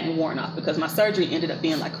hadn't worn off, because my surgery ended up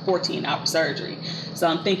being like a 14-hour surgery. So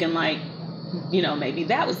I'm thinking like, you know, maybe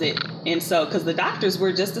that was it. And so, because the doctors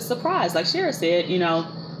were just a surprise, like Shara said, you know,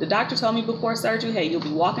 the doctor told me before surgery, hey, you'll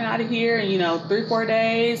be walking out of here in, you know, 3-4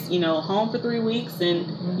 days, you know, home for 3 weeks,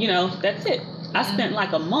 and, you know, that's it. I spent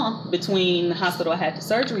like a month between the hospital I had the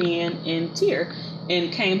surgery in and Tier,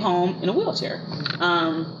 and came home in a wheelchair.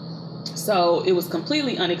 So it was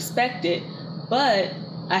completely unexpected, but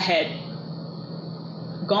I had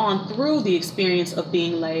gone through the experience of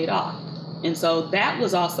being laid off. And so that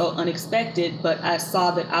was also unexpected, but I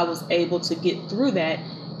saw that I was able to get through that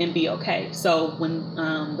and be okay. So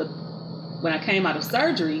when I came out of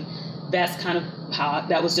surgery, that's kind of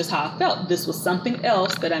that was just how I felt. This was something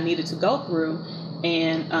else that I needed to go through,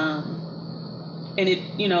 and it,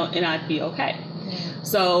 you know, and I'd be okay. Yeah.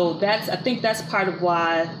 So I think that's part of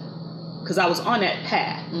why because I was on that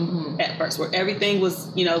path at first where everything was,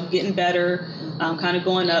 you know, getting better, kind of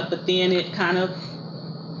going up, but then it kind of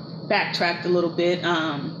backtracked a little bit.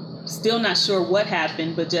 Still not sure what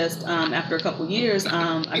happened, but just after a couple years,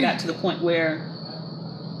 I got to the point where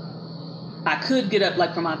I could get up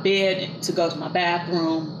like from my bed to go to my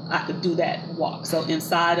bathroom. I could do that walk. So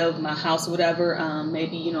inside of my house or whatever,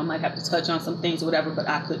 maybe, you know, I might have to touch on some things or whatever, but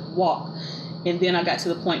I could walk. And then I got to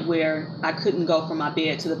the point where I couldn't go from my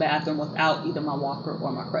bed to the bathroom without either my walker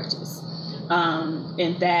or my crutches.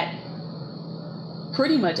 And that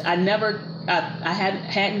pretty much, I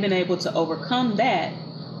hadn't been able to overcome that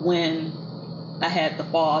when I had the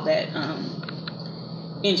fall that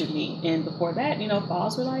injured me. And before that, you know,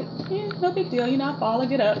 falls were like, yeah, no big deal. You know, I fall, I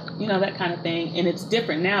get up, you know, that kind of thing. And it's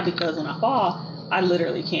different now because when I fall, I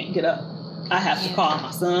literally can't get up. I have to call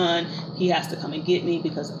my son. He has to come and get me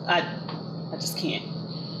because I just can't.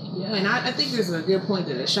 Yeah, and I think this is a good point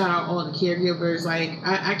to shout out all the caregivers. Like,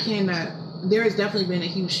 I cannot, there has definitely been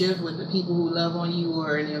a huge shift with the people who love on you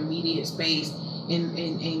or in the immediate space and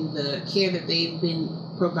the care that they've been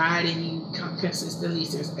providing you consistently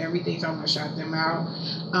since everything's. I want to shout them out.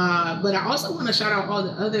 But I also want to shout out all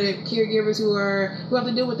the other caregivers who have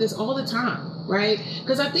to deal with this all the time, right?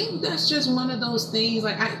 Because I think that's just one of those things.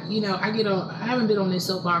 Like, I haven't been on this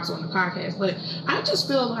soapbox on the podcast, but I just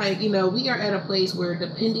feel like, you know, we are at a place where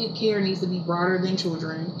dependent care needs to be broader than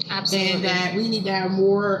children. Absolutely. And that we need to have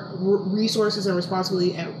more resources and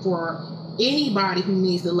responsibility for anybody who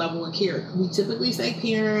needs the level of care. We typically say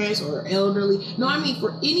parents or elderly. No, I mean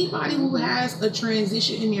for anybody who has a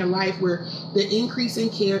transition in their life where the increase in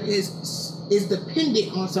care is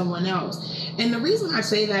dependent on someone else. And the reason I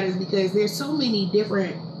say that is because there's so many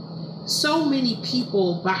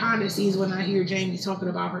people behind the scenes when I hear Jaymie talking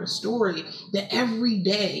about her story that every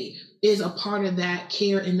day is a part of that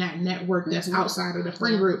care and that network that's outside of the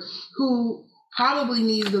friend group who probably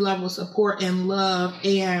needs the level of support and love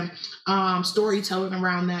and storytelling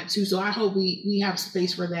around that too. So I hope we have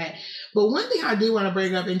space for that. But one thing I do want to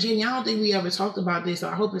bring up, and Jaymie, I don't think we ever talked about this, so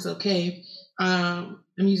I hope it's okay. I'm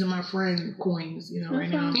using my friend coins, you know, right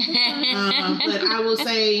now. But I will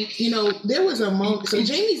say, you know, there was a moment. So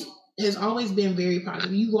Jaymie has always been very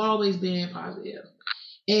positive. You've always been positive.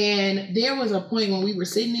 And there was a point when we were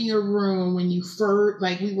sitting in your room when you first,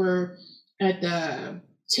 like we were at the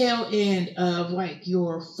tail end of like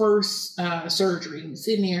your first surgery,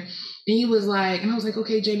 sitting there, and he was like, and I was like,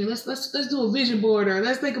 okay, Jaymie, let's do a vision board or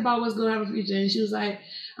let's think about what's going to happen in the future. And she was like,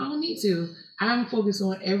 I don't need to. I'm focused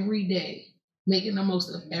on every day, making the most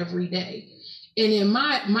of every day. And in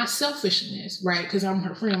my selfishness, right, because I'm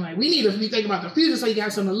her friend, like, we need to think about the future so you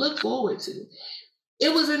got something to look forward to.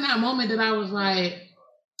 It was in that moment that I was like,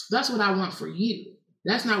 that's what I want for you.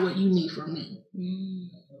 That's not what you need from me.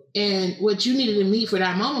 And what you needed in me for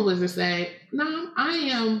that moment was to say, no, I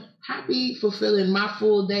am happy fulfilling my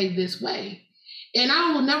full day this way. And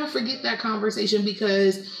I will never forget that conversation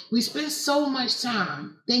because we spent so much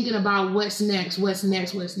time thinking about what's next. We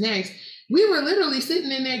were literally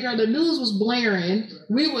sitting in there, girl, the news was blaring.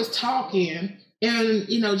 We was talking. And,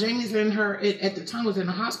 you know, Jaymie's at the time was in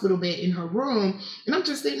a hospital bed in her room. And I'm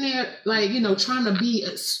just sitting there, like, you know, trying to be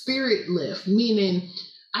a spirit lift, meaning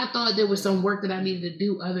I thought there was some work that I needed to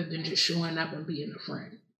do other than just showing up and being a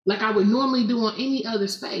friend, like I would normally do on any other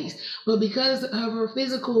space. But because of her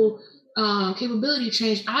physical capability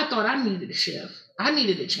change, I thought I needed to shift. I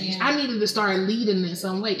needed to change. Yeah. I needed to start leading in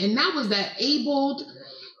some way. And that was that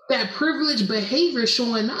privileged behavior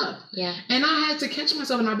showing up. Yeah. And I had to catch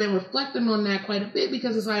myself, and I've been reflecting on that quite a bit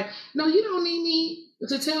because it's like, no, you don't need me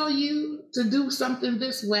to tell you to do something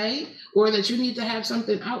this way, or that you need to have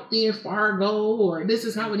something out there far go, or this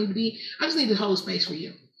is how it needs to be. I just need to hold space for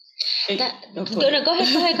you. Go ahead. I was going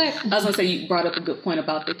to say, you brought up a good point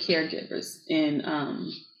about the caregivers. And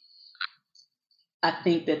I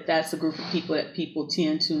think that's a group of people that people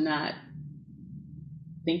tend to not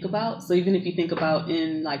think about. So even if you think about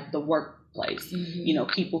in like the workplace, you know,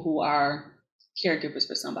 people who are caregivers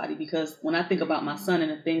for somebody, because when I think about my son and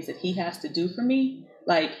the things that he has to do for me,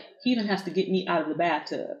 like he even has to get me out of the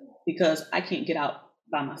bathtub because I can't get out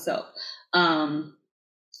by myself. But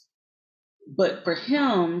for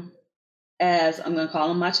him, as I'm going to call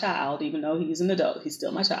him my child, even though he's an adult, he's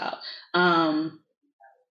still my child. And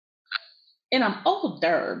I'm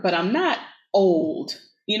older, but I'm not old.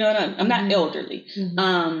 You know, I'm not elderly.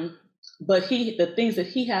 But the things that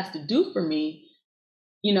he has to do for me,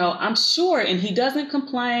 you know, I'm sure, and he doesn't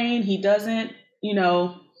complain. He doesn't, you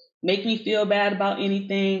know, make me feel bad about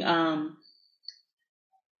anything.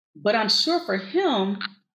 But I'm sure for him,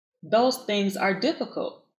 those things are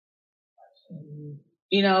difficult.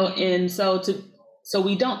 You know, and so So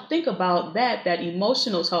we don't think about that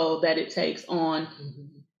emotional toll that it takes on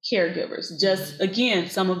caregivers. Just, again,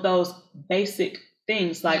 some of those basic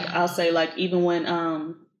things, like I'll say, like even when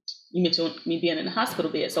you mentioned me being in the hospital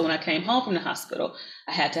bed. So when I came home from the hospital,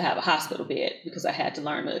 I had to have a hospital bed because I had to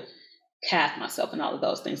learn to cath myself and all of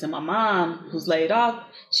those things. And my mom, who's laid off,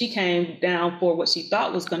 she came down for what she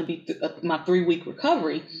thought was going to be my 3-week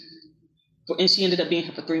recovery. And she ended up being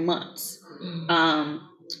here for 3 months.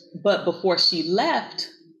 But before she left,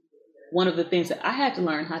 one of the things that I had to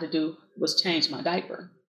learn how to do was change my diaper.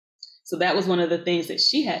 So that was one of the things that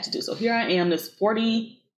she had to do. So here I am, this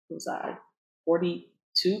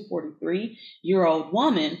 43-year-old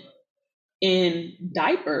woman in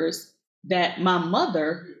diapers that my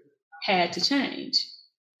mother had to change.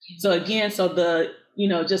 So again, so the,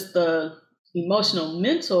 just the emotional,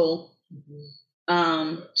 mental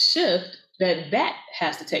shift that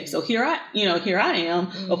has to take. So here I am,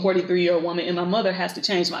 a 43-year-old woman, and my mother has to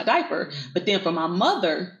change my diaper. But then for my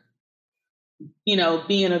mother,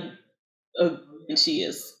 being and she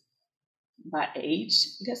is by age,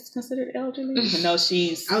 I guess, considered elderly. Even though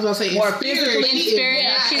she's more physically.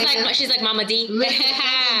 She's like Mama D.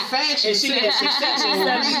 She's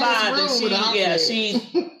 75, and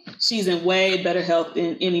she's in way better health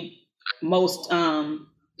than most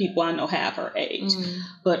people I know have her age.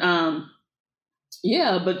 But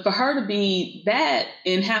but for her to be that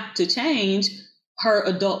and have to change her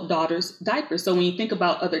adult daughter's diapers. So when you think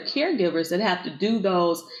about other caregivers that have to do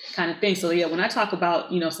those kind of things. So when I talk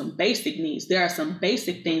about, some basic needs, there are some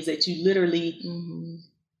basic things that you literally,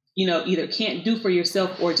 either can't do for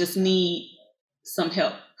yourself or just need some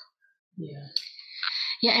help.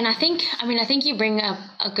 Yeah. And I think you bring up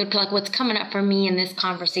a good, like what's coming up for me in this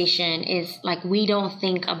conversation is like, we don't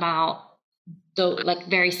think about the like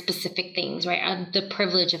very specific things, right? The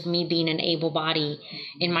privilege of me being an able body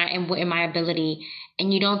in my ability.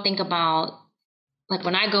 And you don't think about like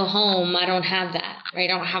when I go home, I don't have that, right?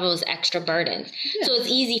 I don't have those extra burdens. Yeah. So it's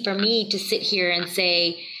easy for me to sit here and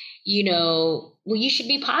say, well, you should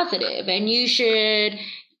be positive and you should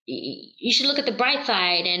look at the bright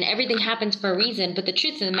side and everything happens for a reason. But the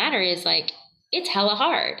truth of the matter is like, it's hella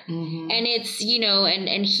hard. And it's,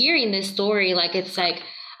 and hearing this story, like, it's like,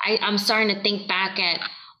 I'm starting to think back at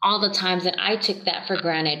all the times that I took that for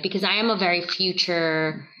granted because I am a very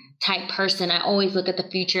future type person. I always look at the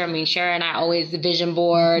future. I mean, Shara and I always vision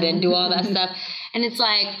board and do all that stuff. And it's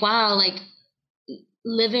like, wow, like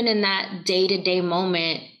living in that day-to-day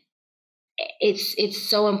moment, it's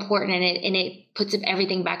so important. And it puts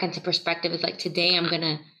everything back into perspective. It's like, today I'm going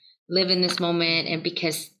to live in this moment, and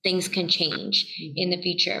because things can change in the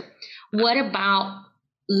future. What about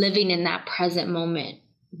living in that present moment?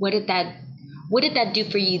 What did that do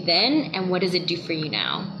for you then, and what does it do for you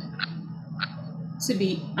now? To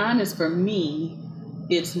be honest, for me,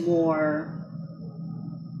 it's more,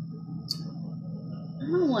 I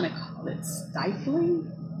don't want to call it stifling,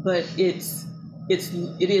 but it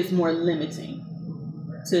is more limiting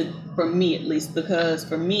for me at least, because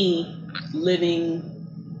for me, living,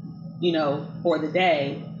 for the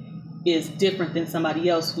day is different than somebody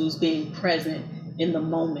else who's being present in the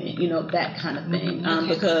moment, that kind of thing.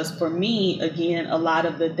 Because for me, again, a lot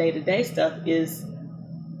of the day-to-day stuff is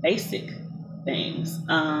basic things.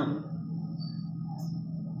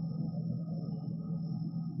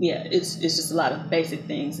 It's just a lot of basic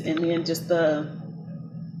things. And then just the,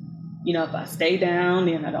 if I stay down,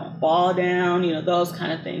 then I don't fall down, those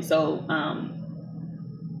kind of things. So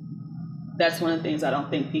that's one of the things I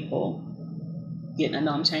don't think people get. And I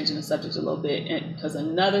know I'm changing the subject a little bit. And because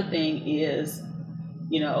another thing is,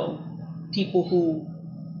 people who,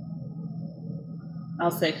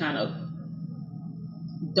 I'll say, kind of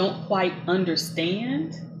don't quite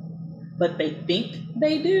understand, but they think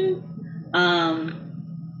they do. And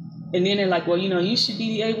then they're like, well, you should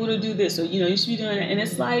be able to do this, or, you should be doing it. And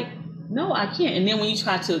it's like, no, I can't. And then when you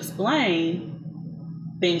try to explain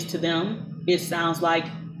things to them, it sounds like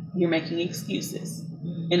you're making excuses.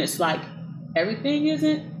 And it's like, everything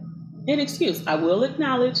isn't an excuse. I will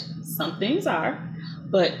acknowledge some things are,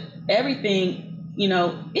 but everything,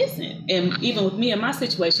 isn't. And even with me in my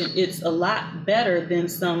situation, it's a lot better than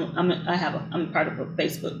some. I'm part of a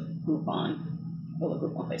Facebook group on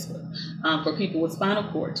Facebook for people with spinal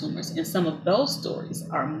cord tumors, and some of those stories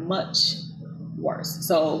are much worse.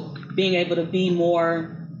 So being able to be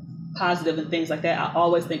more positive and things like that, I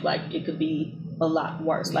always think like it could be a lot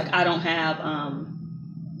worse. Like I don't have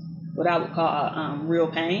what I would call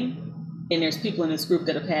real pain, and there's people in this group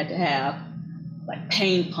that have had to have like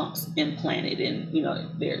pain pumps implanted, and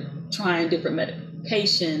they're trying different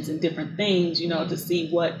medications and different things, to see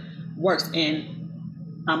what works.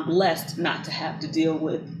 And I'm blessed not to have to deal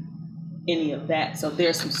with any of that. So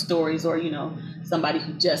there's some stories, or, somebody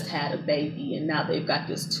who just had a baby and now they've got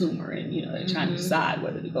this tumor, and, they're trying to decide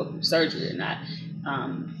whether to go through surgery or not,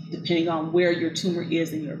 depending on where your tumor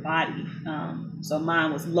is in your body. So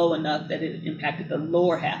mine was low enough that it impacted the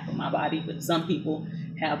lower half of my body, but some people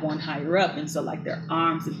have one higher up, and so like their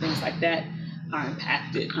arms and things like that are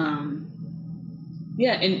impacted.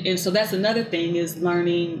 And so that's another thing, is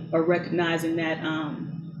learning or recognizing that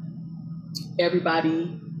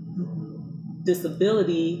everybody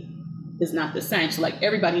disability is not the same. So like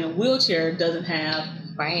everybody in a wheelchair doesn't have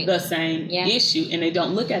the same issue, and they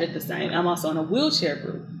don't look at it the same. I'm also in a wheelchair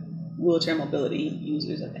group, wheelchair mobility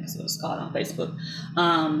users, I think that's what it's called on Facebook.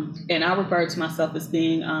 And I refer to myself as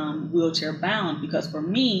being wheelchair bound, because for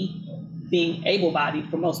me, being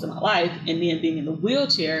able-bodied for most of my life and then being in the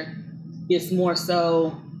wheelchair, it's more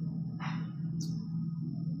so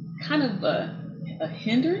kind of a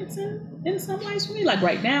hindrance in some ways for me. Like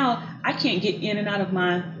right now, I can't get in and out of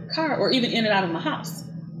my car or even in and out of my house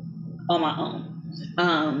on my own.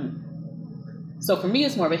 So for me,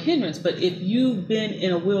 it's more of a hindrance. But if you've been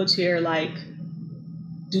in a wheelchair, like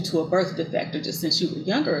due to a birth defect or just since you were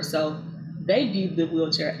younger or so, they view the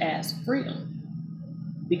wheelchair as freedom.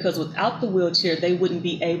 Because without the wheelchair, they wouldn't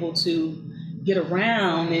be able to get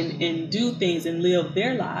around and do things and live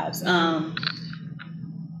their lives.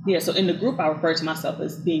 So in the group, I refer to myself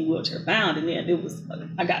as being wheelchair bound, and then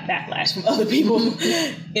I got backlash from other people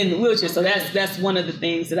in the wheelchair. So that's one of the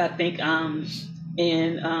things that I think, and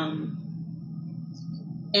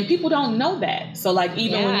people don't know that. So like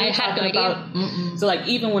even when you're talking about, so like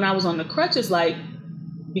even when I was on the crutches, like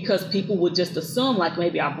because people would just assume like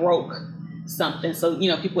maybe I broke something. So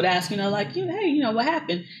people would ask, like, hey, what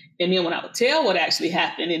happened? And then when I would tell what actually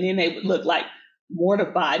happened, and then they would look like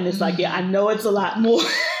mortified, and it's like, I know it's a lot more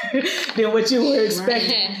than what you were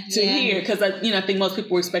expecting to hear, because I think most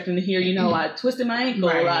people were expecting to hear, I twisted my ankle,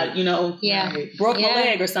 or I, broke my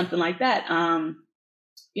leg or something like that.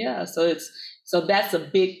 So that's a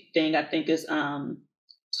big thing, I think, is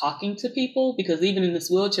talking to people, because even in this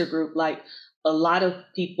wheelchair group, like a lot of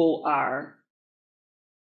people are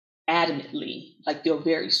adamantly, like feel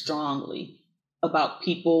very strongly about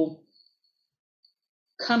people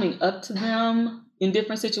coming up to them in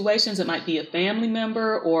different situations. It might be a family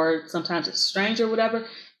member or sometimes a stranger or whatever,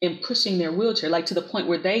 and pushing their wheelchair, like to the point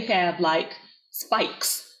where they have like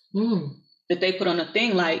spikes that they put on a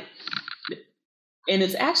thing, like, and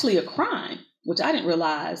it's actually a crime, which I didn't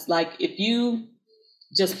realize. Like if you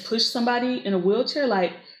just push somebody in a wheelchair,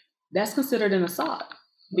 like that's considered an assault,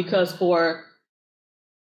 because for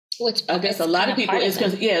I guess a lot of people, it's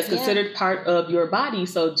considered part of your body.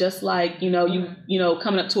 So just like,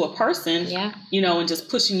 coming up to a person, and just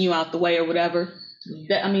pushing you out the way or whatever,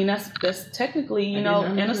 that's technically,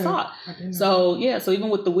 an assault. So, so even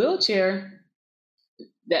with the wheelchair,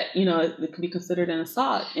 that, it can be considered an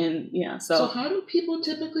assault. And so how do people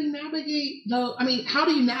typically navigate how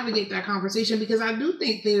do you navigate that conversation? Because I do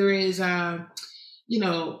think there is,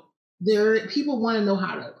 people want to know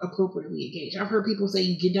how to appropriately engage. I've heard people say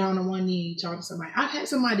you get down on one knee and talk to somebody. I've had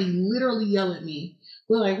somebody literally yell at me.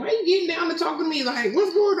 We're like, why are you getting down to talk to me? Like,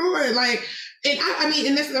 what's going on? Like, and I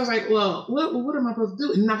was like, well, what am I supposed to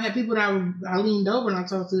do? And I've had people that I leaned over and I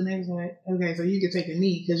talked to, and they was like, okay, so you can take a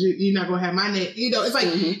knee because you're not gonna have my neck. It's like,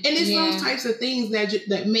 and it's those types of things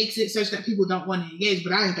that makes it such that people don't want to engage.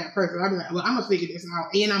 But I ain't that person. I'll be like, well, I'm gonna figure this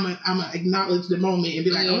out, and I'm gonna acknowledge the moment and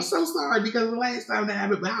be like, I'm so sorry because the last time that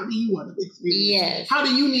happened. But how do you want to experience? Yes. How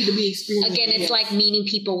do you need to be experienced? Again, it's like meeting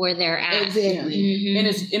people where they're at. Exactly. And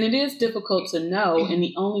it is difficult to know, and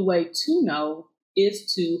the only way to know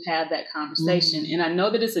is to have that conversation. And I know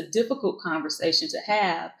that it's a difficult conversation to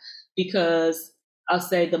have, because I'll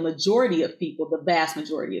say the majority of people, the vast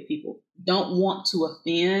majority of people, don't want to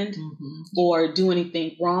offend or do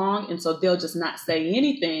anything wrong. And so they'll just not say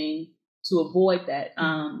anything to avoid that.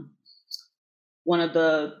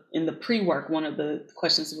 In the pre-work, one of the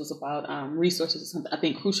questions was about resources or something. I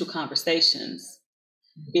think crucial conversations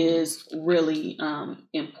is really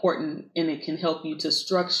important, and it can help you to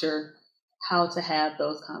structure how to have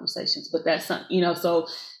those conversations. But that's, so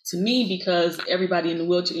to me, because everybody in the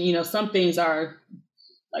wheelchair, some things are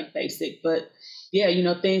like basic, but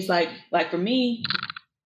things like for me,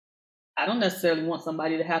 I don't necessarily want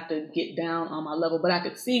somebody to have to get down on my level, but I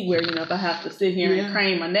could see where, if I have to sit here and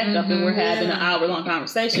crane my neck up and we're having an hour-long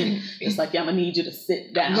conversation, it's like, I'm going to need you to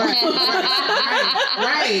sit down.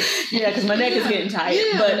 Right. Yeah, because my neck is getting tight.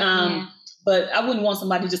 But I wouldn't want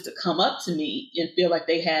somebody just to come up to me and feel like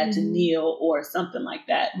they had to kneel or something like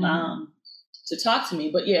that to talk to me.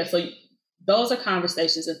 But so those are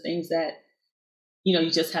conversations and things that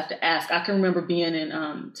you just have to ask. I can remember being in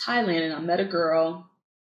Thailand, and I met a girl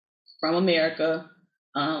from America,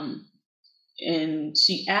 and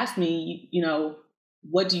she asked me,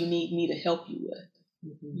 what do you need me to help you with?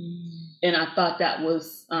 And I thought that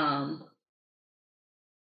was,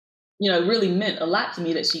 it really meant a lot to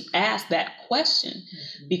me that she asked that question,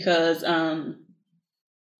 because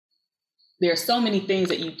there are so many things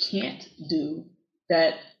that you can't do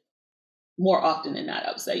that more often than not, I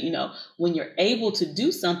would say, when you're able to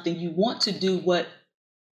do something, you want to do what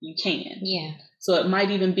you can. Yeah. So it might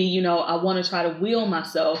even be, I want to try to wheel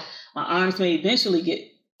myself. My arms may eventually get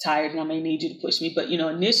tired and I may need you to push me. But,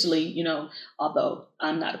 initially, although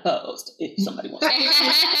I'm not opposed, if somebody wants to push me,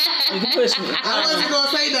 you can push me. I wasn't going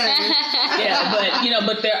to say that. Yeah,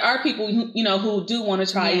 but there are people, who do want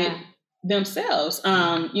to try it themselves.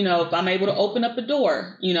 If I'm able to open up a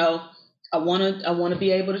door, I want to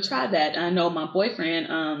be able to try that. I know my boyfriend,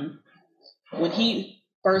 when he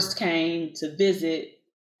first came to visit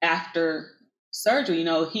after surgery,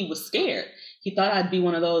 he was scared. He thought I'd be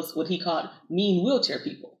one of those, what he called mean wheelchair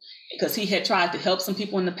people, because he had tried to help some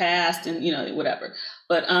people in the past and, whatever.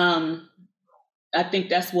 But I think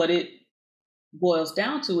that's what it boils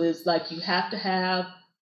down to, is like, you have to have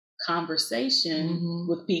conversation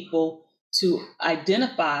with people to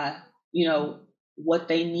identify, what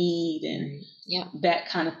they need and that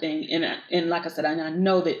kind of thing. And like I said, I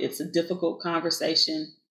know that it's a difficult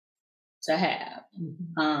conversation to have.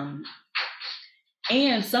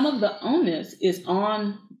 And some of the onus is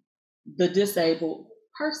on the disabled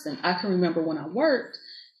person. I can remember when I worked,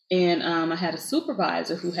 and I had a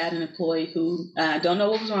supervisor who had an employee who, I don't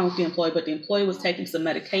know what was wrong with the employee, but the employee was taking some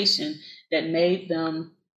medication that made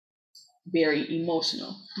them very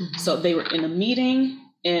emotional. So they were in a meeting,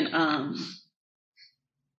 and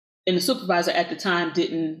the supervisor at the time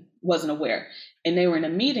wasn't aware. And they were in a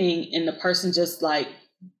meeting, and the person just like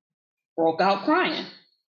broke out crying.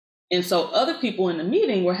 And so other people in the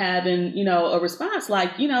meeting were having, a response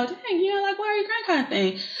like, dang, like, why are you crying, kind of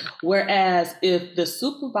thing. Whereas if the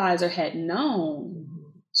supervisor had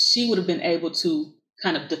known, she would have been able to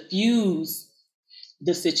kind of diffuse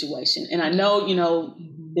the situation. And I know,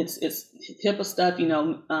 it's HIPAA stuff,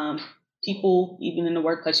 people, even in the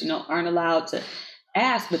workplace, aren't allowed to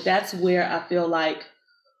ask, but that's where I feel like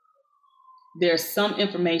there's some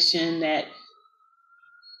information that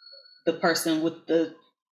the person with the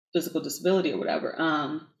physical disability or whatever,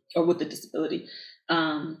 or with the disability,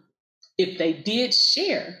 if they did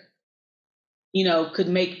share, could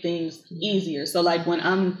make things easier. So like when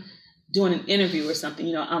I'm doing an interview or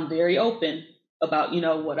something, I'm very open about,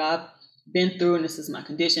 what I've been through, and this is my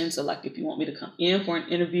condition. So like if you want me to come in for an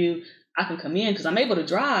interview, I can come in because I'm able to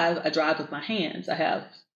drive. I drive with my hands.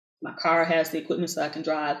 My car has the equipment so I can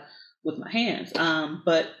drive with my hands.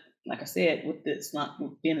 But like I said, with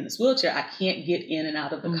being in this wheelchair, I can't get in and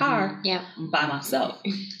out of the car by myself.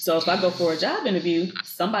 So if I go for a job interview,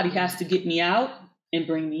 somebody has to get me out and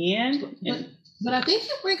bring me in. But I think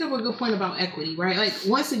you bring up a good point about equity, right? Like,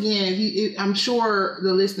 once again, I'm sure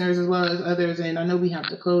the listeners as well as others, and I know we have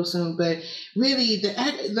to close soon, but really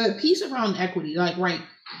the piece around equity, like, right,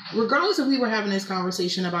 regardless if we were having this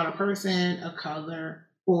conversation about a person of color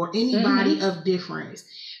or anybody of difference,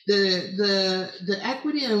 the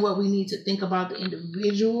equity and what we need to think about the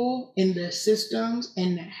individual and the systems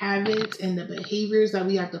and the habits and the behaviors that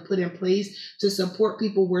we have to put in place to support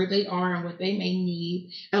people where they are and what they may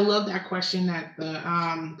need. I love that question that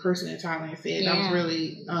the person in Thailand said. That was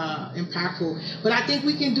really impactful. But I think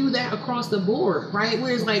we can do that across the board, right?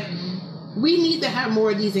 Where it's like, we need to have more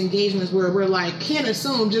of these engagements where we're like, can't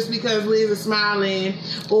assume just because Liz is smiling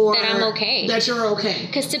or that I'm okay, that you're okay.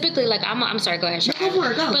 Because typically, like, I'm sorry, go ahead. Go for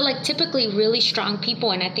it, go. But like, typically, really strong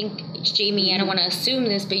people, and I think Jaymie, I don't want to assume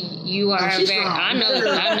this, but you are very. Strong. I know,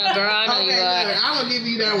 girl. I know okay, you are. I'm gonna give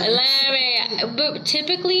you that one. But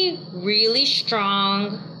typically, really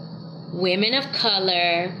strong women of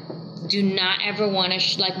color do not ever want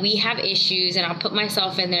to, we have issues, and I'll put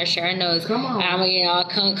myself in there. Sharon knows. Come on. I'm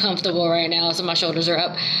uncomfortable right now, so my shoulders are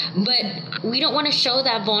up. But we don't want to show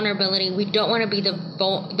that vulnerability. We don't want to be the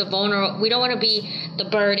vulnerable. We don't want to be the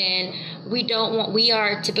burden. We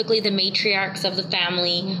are typically the matriarchs of the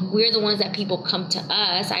family. We're the ones that people come to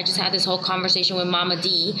us. I just had this whole conversation with Mama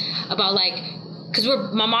D about, because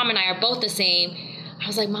my mom and I are both the same. I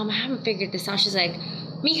was like, Mom, I haven't figured this out. She's like,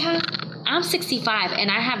 Mija, I'm 65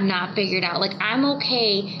 and I have not figured out, I'm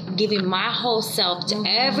okay giving my whole self to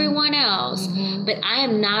everyone else, but I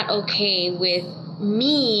am not okay with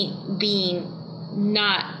me being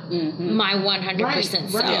not my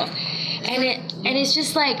 100% self. Right. And it's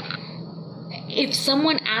just if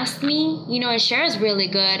someone asked me, you know, and Shara's really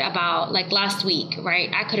good about, like last week, right?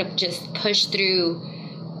 I could have just pushed through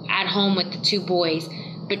at home with the 2 boys,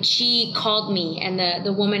 but she called me and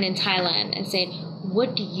the woman in Thailand and said,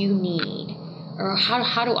 what do you need? Or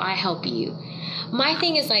how do I help you? My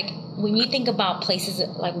thing is, like, when you think about places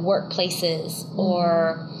like workplaces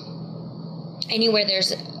or anywhere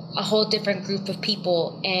there's a whole different group of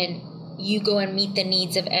people and you go and meet the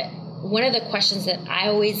needs of one of the questions that I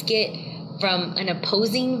always get from an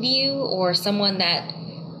opposing view or someone that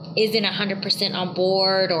isn't 100% on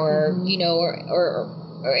board or, you know,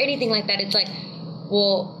 or anything like that. It's like,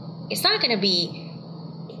 well, it's not going to be,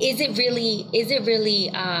 is it really,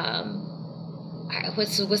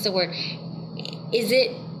 what's the word?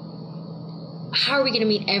 How are we going to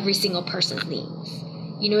meet every single person's needs?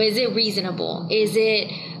 You know, is it reasonable? Is it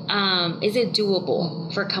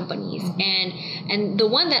doable for companies? And the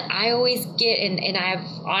one that I always get, and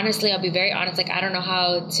I'll be very honest, like, I don't know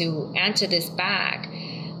how to answer this back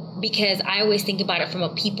because I always think about it from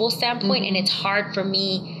a people standpoint, and it's hard for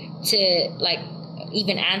me to, like,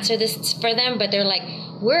 even answer this for them, but they're like,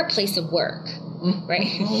 we're a place of work. Right?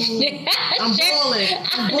 I'm boiling.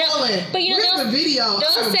 But you know, where's the video?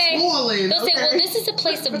 They'll say, well, this is a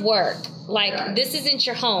place of work. Like, this isn't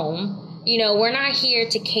your home. You know, we're not here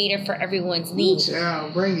to cater for everyone's needs. Yeah,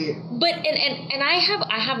 bring it. But and I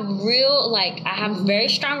have a very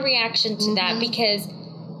strong reaction to that because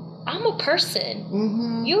I'm a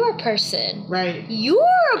person. You're a person. Right. You're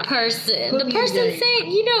a person. The person said,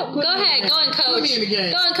 you know, go ahead, go on, coach. Put me in the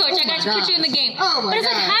game. Go on, coach. I got to put you in the game. Oh my But it's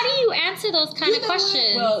like, how do you answer those kind of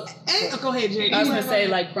questions? Well, go ahead, Jay. I was going to say,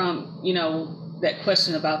 like, from, you know, that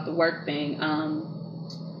question about the work thing,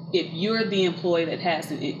 if you're the employee that has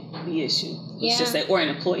the issue, let's just say, or an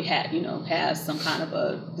employee has some kind of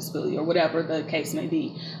a disability or whatever the case may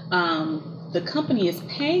be, the company is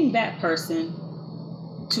paying that person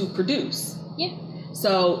to produce. Yeah.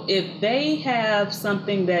 So if they have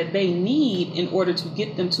something that they need in order to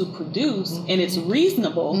get them to produce, and it's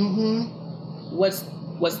reasonable, what's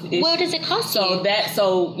the issue? What does it cost you?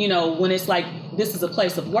 So you know, when it's like, this is a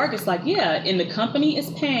place of work, it's like, yeah, and the company is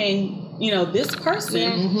paying, you know, this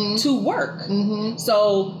person to work.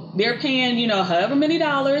 So they're paying, you know, however many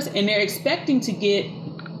dollars, and they're expecting to get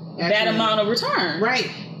that amount of return. Right.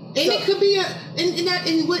 And it could be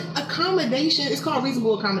with accommodation, it's called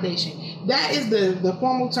reasonable accommodation. That is the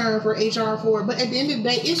formal term for HR for it. But at the end of the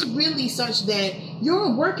day, it's really such that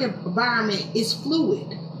your work environment is fluid,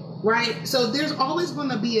 right? So there's always going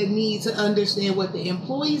to be a need to understand what the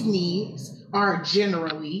employee's needs are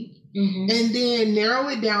generally, and then narrow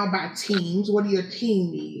it down by teams. What are your team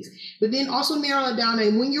needs? But then also narrow it down.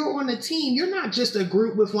 And when you're on a team, you're not just a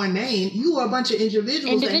group with one name. You are a bunch of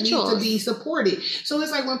individuals that need to be supported. So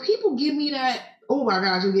it's like when people give me that, oh my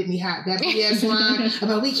gosh, you get me hot. That BS line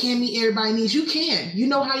about we can't meet everybody's needs. You can. You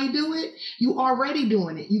know how you do it? You already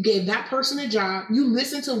doing it. You gave that person a job. You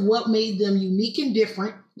listened to what made them unique and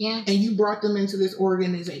different. Yeah. And you brought them into this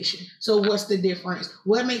organization. So what's the difference?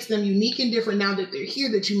 What makes them unique and different now that they're here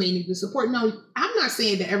that you may need to support? No, I'm not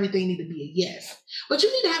saying that everything need to be a yes. But you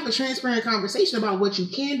need to have a transparent conversation about what you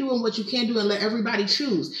can do and what you can't do and let everybody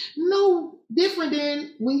choose. No different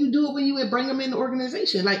than when you do it when you would bring them in the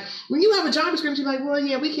organization. Like when you have a job description, you're like, well,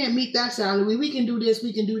 yeah, we can't meet that salary. We can do this,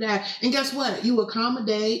 we can do that. And guess what? You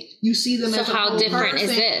accommodate, you see them as a whole person. So how different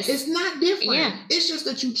is this? It's not different. Yeah. It's just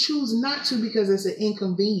that you choose not to because it's an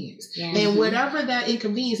inconvenience. Yeah. And whatever that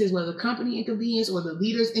inconvenience is, whether the company inconvenience or the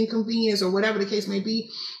leader's inconvenience or whatever the case may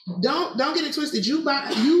be, don't get it twisted. You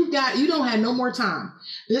don't have no more time.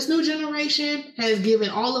 This new generation has given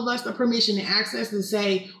all of us the permission and access to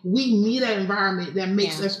say we need an environment that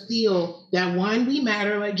makes us feel that one, we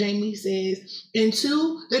matter, like Jaymie says, and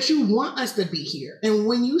two, that you want us to be here. And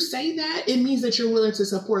when you say that, it means that you're willing to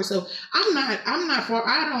support. So I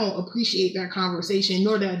don't appreciate that conversation,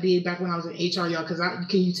 nor that I did back when I was in HR, y'all,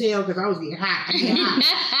 can you tell? Because I was getting hot.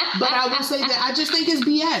 But I will say that I just think it's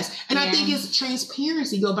BS. And I think it's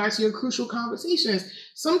transparency. Go back to your crucial conversations.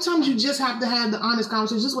 Sometimes you just have to have the honest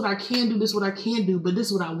conversation. This is what I can do, this is what I can't do, but this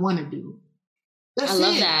is what I want to do. I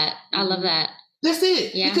love that. That's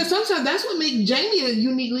it. Yeah. Because sometimes that's what makes Jaymie a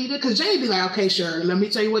unique leader. Because Jaymie be like, okay, sure, let me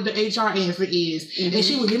tell you what the HR answer is. And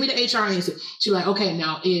she would give me the HR answer. She's like, okay,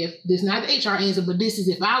 now if this is not the HR answer, but this is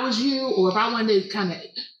if I was you, or if I wanted to kind of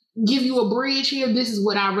give you a bridge here, this is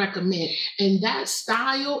what I recommend. And that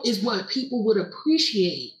style is what people would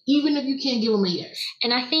appreciate, even if you can't give them a yes.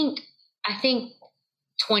 And I think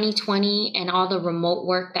 2020 and all the remote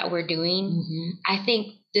work that we're doing, I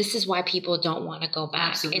think this is why people don't want to go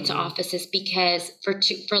back into offices, because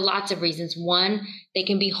for lots of reasons. One, they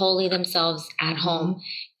can be wholly themselves at home,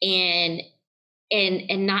 and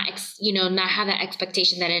and not not have that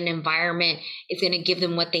expectation that an environment is going to give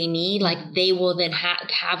them what they need. Like they will then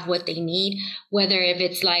have what they need, whether if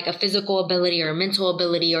it's like a physical ability or a mental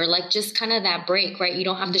ability or like just kind of that break, right? You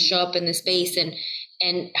don't have to show up in the space and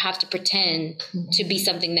have to pretend to be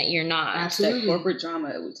something that you're not. Absolutely. That corporate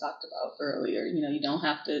drama that we talked about earlier, you don't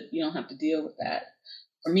have to deal with that.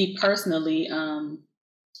 For me personally,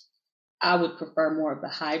 I would prefer more of the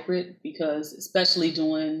hybrid because especially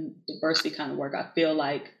doing diversity kind of work, I feel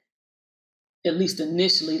like at least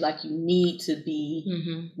initially, like you need to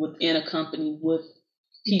be within a company with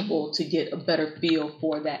people to get a better feel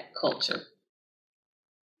for that culture,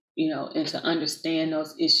 and to understand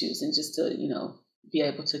those issues and just to, be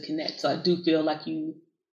able to connect. So I do feel like you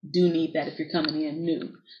do need that if you're coming in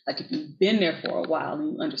new. Like if you've been there for a while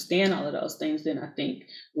and you understand all of those things, then I think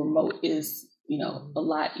remote is a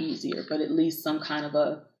lot easier, but at least some kind of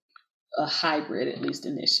a hybrid, at least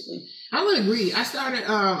initially. I would agree. I started,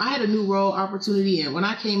 I had a new role opportunity, and when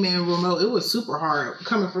I came in remote, it was super hard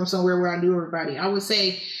coming from somewhere where I knew everybody. I would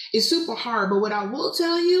say it's super hard, but what I will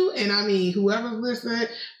tell you, and I mean, whoever's listening,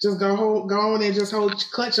 just go on and just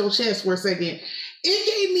clutch your chest for a second. It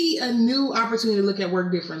gave me a new opportunity to look at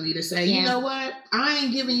work differently, to say, you know what? I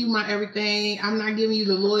ain't giving you my everything. I'm not giving you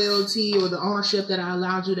the loyalty or the ownership that I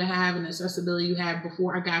allowed you to have and accessibility you had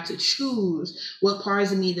before. I got to choose what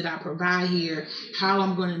parts of me that I provide here, how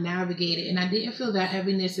I'm going to navigate it. And I didn't feel that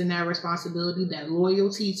heaviness and that responsibility that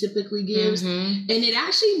loyalty typically gives. And it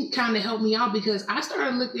actually kind of helped me out because I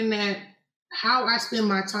started looking at how I spend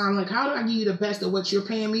my time, like how do I give you the best of what you're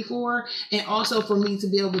paying me for, and also for me to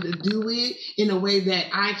be able to do it in a way that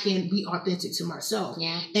I can be authentic to myself.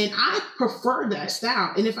 And I prefer that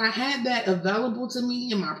style. And if I had that available to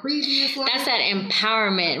me in my previous life, that's that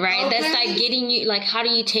empowerment, right? Okay. That's like getting you, like, how do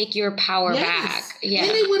you take your power back? And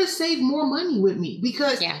they would have saved more money with me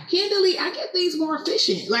because candidly, I get things more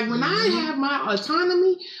efficient. Like when I have my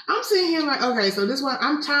autonomy, I'm sitting here like, okay, so this one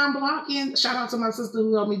I'm time blocking. Shout out to my sister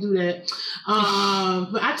who helped me do that.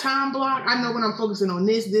 But I time block. I know when I'm focusing on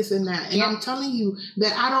this, and that. And I'm telling you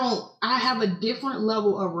that I have a different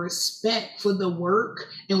level of respect for the work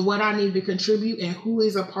and what I need to contribute and who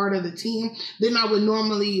is a part of the team than I would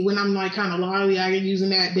normally when I'm like kind of lively. I get using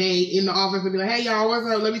that day in the office and be like, hey y'all, what's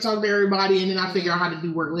up? Let me talk to everybody. And then I figure out how to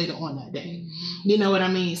do work later on that day. You know what I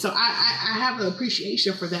mean? So I have an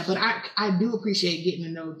appreciation for that, but I do appreciate getting to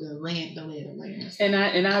know the lay of the land.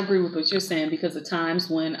 And I agree with what you're saying because of times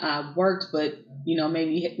when I worked, but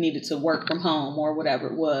maybe needed to work from home or whatever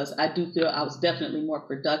it was, I do feel I was definitely more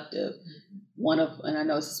productive. And I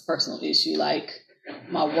know it's a personal issue, like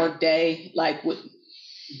my work day, like would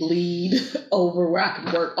bleed over where I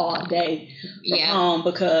could work all day from home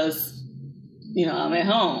because, I'm at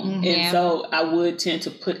home. And so I would tend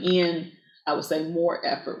to put in, I would say, more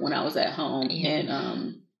effort when I was at home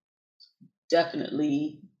and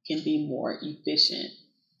definitely can be more efficient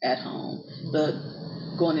at home. The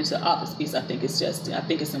going into the office piece, I think it's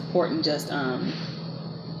important just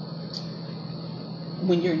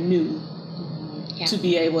when you're new to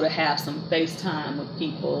be able to have some FaceTime with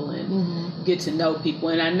people and get to know people.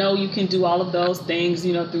 And I know you can do all of those things,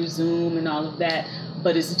 through Zoom and all of that,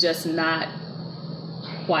 but it's just not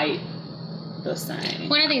quite the same.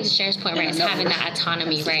 One of the things to Cher's point, right, is having that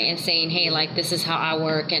autonomy, right, and saying, hey, like, this is how I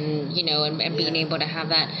work, and, and being able to have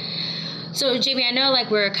that. So, Jaymie, I know,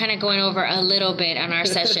 like, we're kind of going over a little bit on our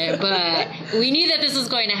session, but we knew that this was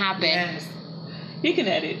going to happen. Yes. You can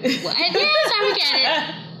edit. Well, yes, I would get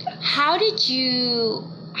it. How did you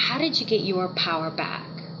get your power back?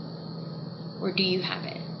 Or do you have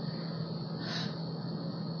it?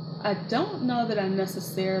 I don't know that I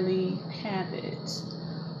necessarily have it.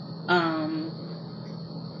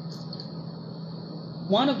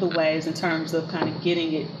 One of the ways in terms of kind of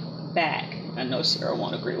getting it back, I know Cheryl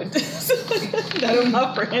won't agree with this, none of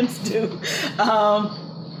my friends do,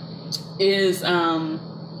 is,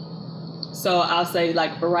 so I'll say,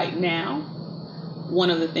 like, for right now, one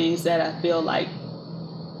of the things that I feel like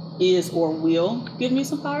is or will give me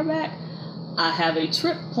some power back, I have a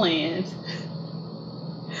trip planned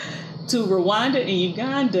to Rwanda and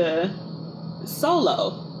Uganda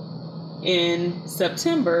solo in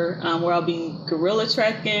September, where I'll be gorilla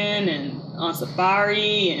trekking and on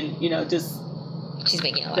safari and, just... She's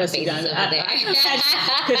making a lot of faces over there.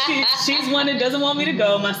 Because she's one that doesn't want me to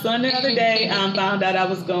go. My son the other day found out I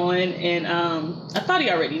was going, and I thought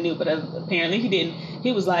he already knew, but apparently he didn't.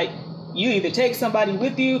 He was like, you either take somebody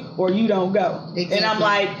with you or you don't go. Exactly. And I'm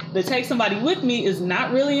like, the take somebody with me is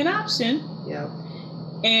not really an option. Yep.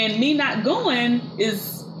 And me not going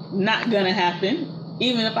is not going to happen,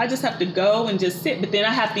 even if I just have to go and just sit. But then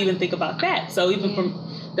I have to even think about that. So even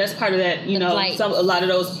that's part of that, you know, a lot of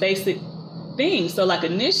those basic things. So like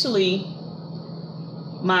initially,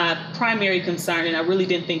 my primary concern, and I really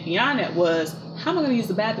didn't think beyond that, was how am I going to use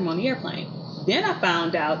the bathroom on the airplane? Then I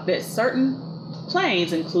found out that certain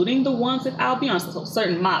planes, including the ones that I'll be on, so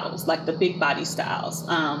certain models, like the big body styles,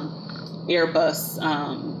 Airbus,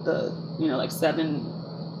 the, you know, like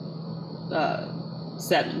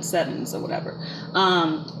 777s or whatever,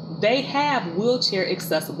 they have wheelchair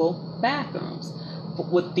accessible bathrooms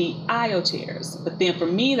with the IO chairs. But then for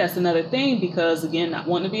me, that's another thing, because again, not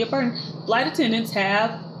wanting to be a burden, flight attendants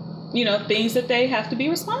have, you know, things that they have to be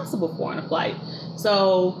responsible for on a flight.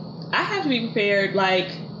 So I have to be prepared. Like,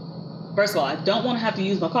 first of all, I don't want to have to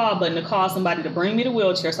use my call button to call somebody to bring me the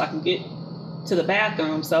wheelchair so I can get to the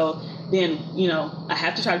bathroom. So then, you know, I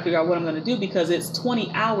have to try to figure out what I'm going to do, because it's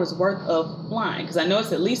 20 hours worth of flying. Because I know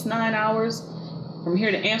it's at least 9 hours from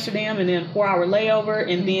here to Amsterdam, and then 4-hour layover,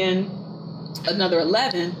 and then another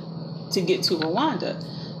 11 to get to Rwanda.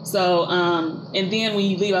 So, and then when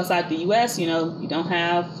you leave outside the U.S., you know, you don't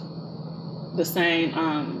have the same,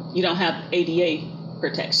 you don't have ADA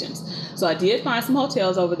protections. So I did find some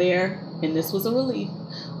hotels over there, and this was a relief,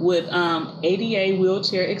 with ADA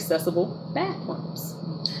wheelchair accessible bathrooms.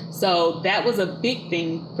 So that was a big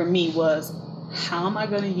thing for me, was how am I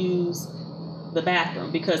going to use the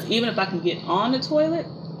bathroom? Because even if I can get on the toilet,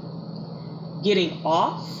 getting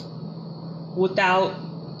off without,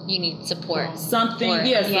 you need support. Something,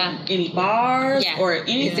 any bars or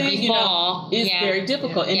anything, you know, is very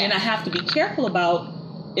difficult. And then I have to be careful about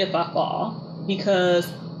if I fall,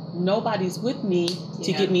 because nobody's with me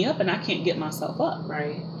to get me up, and I can't get myself up.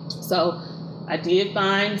 Right. So I did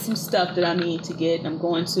find some stuff that I need to get. I'm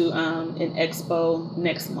going to an expo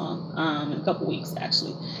next month, in a couple weeks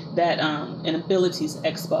actually, that an abilities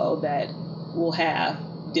expo that will have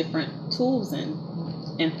different tools and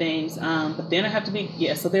things. But then I have to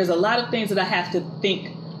be, so there's a lot of things that I have to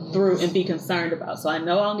think through and be concerned about. So I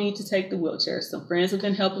know I'll need to take the wheelchair. Some friends have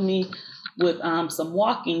been helping me with some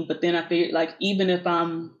walking, but then I figured, like, even if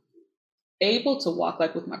I'm able to walk,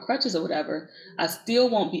 like with my crutches or whatever, I'll still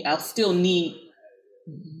need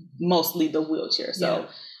mostly the wheelchair. So,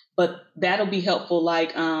 but that'll be helpful.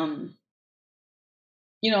 Like,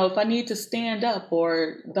 you know, if I need to stand up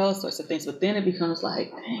or those sorts of things, but then it becomes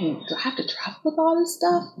like, dang, do I have to travel with all this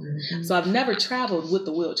stuff? Mm-hmm. So I've never traveled with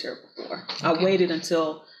the wheelchair before. Okay. I waited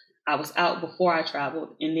until I was out before I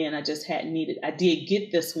traveled, and then I just hadn't needed. I did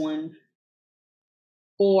get this one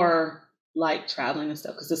for like traveling and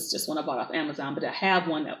stuff, because this is just one I bought off Amazon, but I have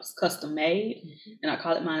one that was custom made, and I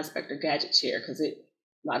call it my Inspector Gadget chair, because a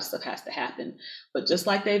lot of stuff has to happen. But just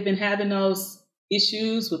like they've been having those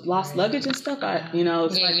issues with lost luggage and stuff, you know,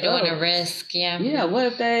 it's like, you don't want to risk. What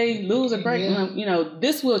if they lose or break? You know,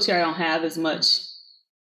 this wheelchair I don't have as much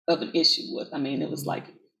of an issue with. I mean, it was like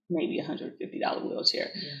maybe $150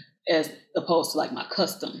 wheelchair, as opposed to like my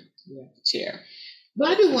custom chair. But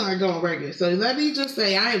I do want to go on record. So let me just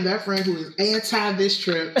say, I am that friend who is anti this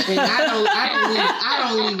trip, and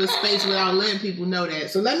I don't leave a space without letting people know that.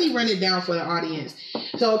 So let me run it down for the audience.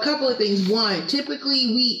 So a couple of things. One,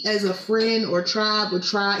 typically we, as a friend or tribe,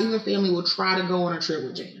 even family, will try to go on a trip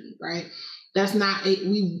with Jaymie, right? That's not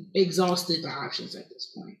we exhausted the options at this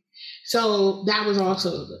point. So that was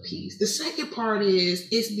also the piece. The second part is,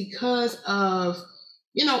 it's because of,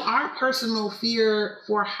 you know, our personal fear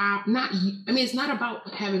for it's not about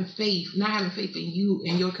not having faith in you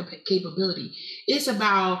and your capability. It's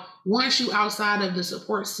about, once you outside of the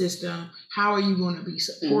support system, how are you going to be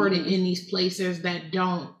supported in these places that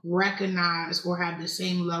don't recognize or have the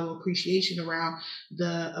same level of appreciation around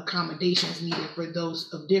the accommodations needed for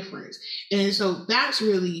those of difference? And so that's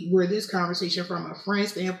really where this conversation, from a friend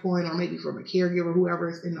standpoint, or maybe from a caregiver, whoever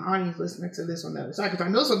is in the audience listening to this on the other side, because I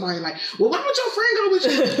know somebody like, well, why don't your friend go with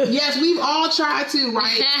you? Yes, we've all tried to,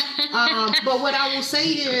 right? But what I will say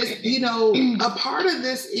is, you know, a part of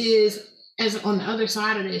this is, as on the other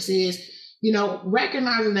side of this is, you know,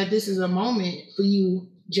 recognizing that this is a moment for you,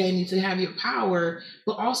 Jaymie, to have your power,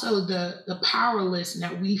 but also the powerless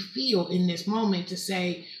that we feel in this moment to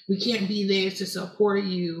say, we can't be there to support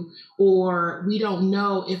you, or we don't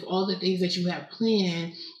know if all the things that you have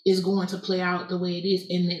planned is going to play out the way it is,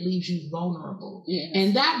 and it leaves you vulnerable. Yeah.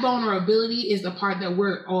 And that vulnerability is the part that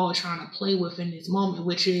we're all trying to play with in this moment,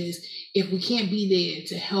 which is, if we can't be there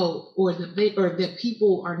to help, or the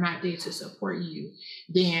people are not there to support you,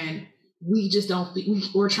 then we just don't think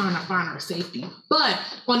we're trying to find our safety. But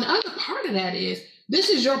on the other part of that is, this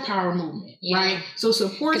is your power movement, right? So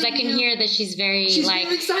supporting, because I can hear that she's very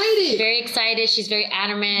excited. Very excited. She's very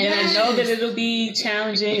adamant. And I know that it'll be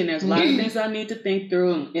challenging, and there's a lot of things I need to think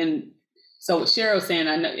through. And So what Cheryl was saying,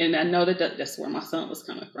 I know that's where my son was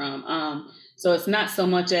coming from. So it's not so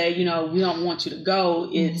much we don't want you to go.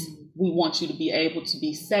 It's we want you to be able to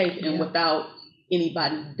be safe and without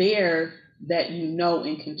anybody there that you know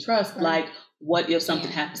and can trust. Right. Like, what if something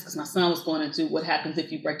happens? Because my son was going into what happens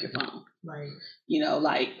if you break your phone? Right.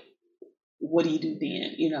 Like, what do you do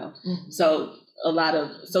then? So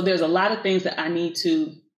there's a lot of things that I need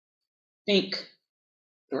to think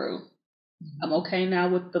through. I'm okay now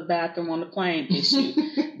with the bathroom on the plane issue.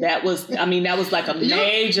 That was like a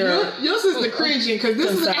major. Your sister cringing because this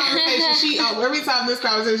is a conversation every time this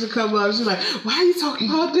conversation comes up, she's like, "Why are you talking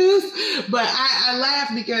about this?" But I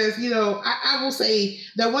laugh because I will say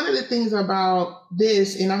that one of the things about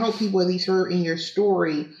this, and I hope people at least heard in your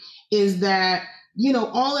story, is that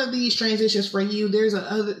all of these transitions for you, there's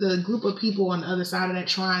a group of people on the other side of that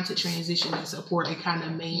trying to transition and support and kind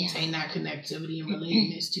of maintain that connectivity and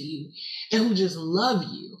relatedness to you, and who just love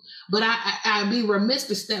you. But I'd be remiss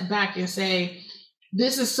to step back and say,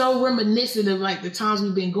 this is so reminiscent of like the times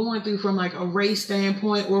we've been going through from like a race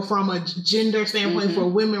standpoint or from a gender standpoint for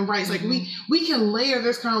women's rights. Like we can layer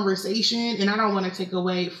this conversation, and I don't want to take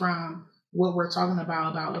away from what we're talking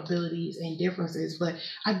about abilities and differences, but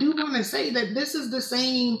I do want to say that this is the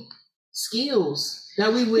same skills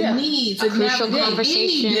that we would need to navigate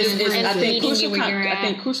conversation. I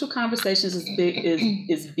think crucial conversations is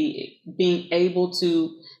big. Being able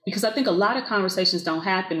to, because I think a lot of conversations don't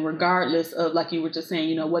happen regardless of, like you were just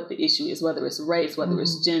saying, what the issue is, whether it's race, whether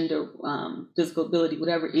it's gender, physical ability,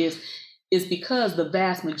 whatever it is because the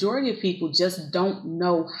vast majority of people just don't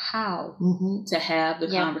know how to have the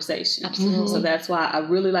conversation. Absolutely. So that's why I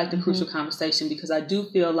really like the crucial conversation, because I do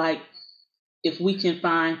feel like if we can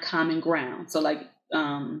find common ground. So like,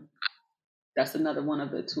 that's another one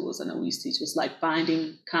of the tools I know we used to teach, was like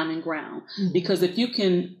finding common ground. Because if you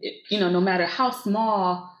can, no matter how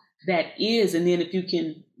small that is, and then if you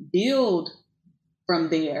can build from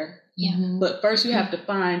there, but first you have to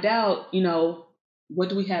find out, what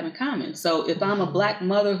do we have in common? So if I'm a Black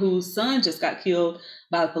mother whose son just got killed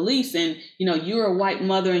by the police, and, you're a white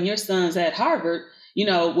mother and your son's at Harvard,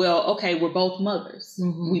 well, okay, we're both mothers.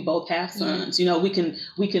 We both have sons.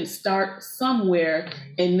 We can start somewhere,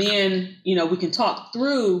 and then, we can talk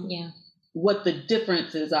through what the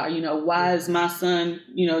differences are. Why is my son,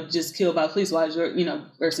 just killed by the police? Why is your,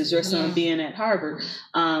 versus your son being at Harvard?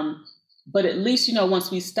 But at least, once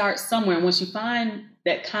we start somewhere, and once you find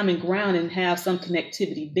that common ground and have some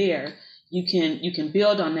connectivity there, you can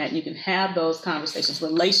build on that. You can have those conversations.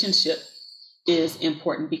 Relationship is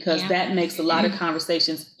important, because that makes a lot of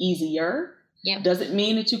conversations easier. Doesn't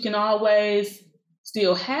mean that you can always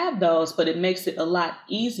still have those, but it makes it a lot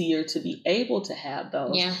easier to be able to have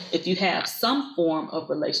those if you have some form of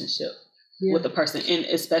relationship with a person. And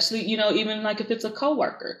especially, even like if it's a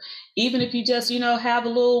coworker, even if you just, have a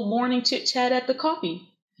little morning chit chat at the coffee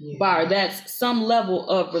bar, that's some level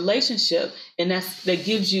of relationship, and that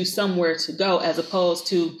gives you somewhere to go, as opposed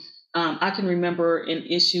to, I can remember an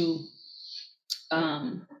issue,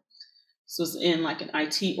 this was in like an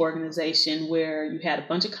IT organization where you had a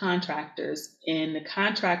bunch of contractors, and the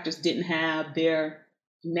contractors didn't have their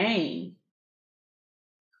name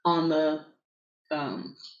on the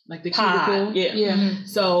like the cubicle.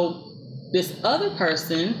 So this other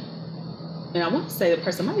person, and I want to say the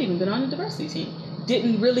person might have even been on the diversity team,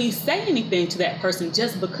 didn't really say anything to that person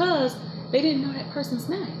just because they didn't know that person's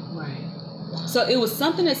name. Right. So it was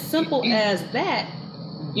something as simple as that.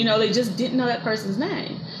 They just didn't know that person's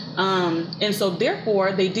name. And so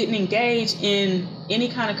therefore they didn't engage in any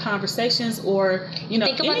kind of conversations or, think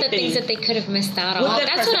about anything. The things that they could have missed out on.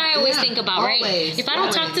 That's what I always think about, right? If I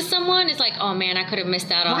don't talk to someone, it's like, oh man, I could have missed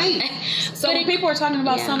out on. Right. So when people are talking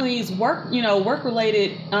about some of these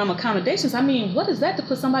work-related accommodations, I mean, what is that to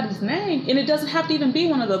put somebody's name? And it doesn't have to even be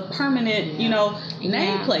one of the permanent,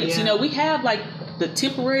 nameplates. Yeah. We have like the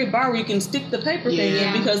temporary bar where you can stick the paper thing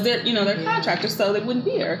in, because they're, they're contractors, so they wouldn't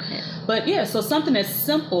be here. But so something as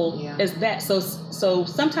simple as that. So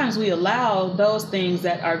sometimes we allow those things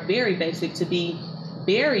that are very basic to be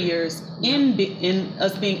barriers in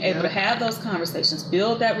us being able to have those conversations,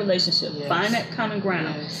 build that relationship, find that common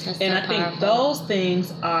ground. And I think those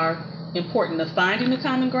things are important, the finding the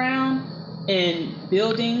common ground and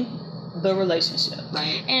building the relationship.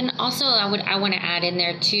 Right. And also I want to add in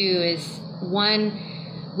there too is, one,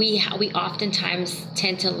 we oftentimes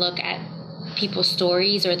tend to look at people's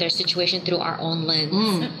stories or their situation through our own lens.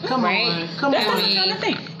 Come on. That's another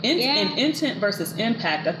thing. And intent versus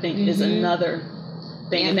impact, I think, is another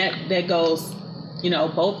thing. And that goes,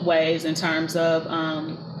 both ways in terms of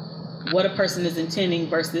what a person is intending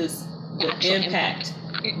versus the impact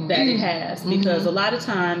that it has. Because a lot of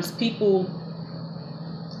times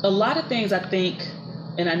a lot of things I think,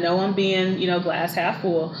 and I know I'm being, glass half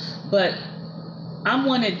full, but I'm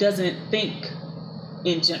one that doesn't think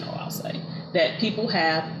in general, I'll say, that people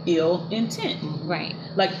have ill intent. Right.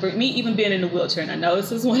 Like for me, even being in a wheelchair, and I know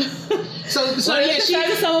this is one of so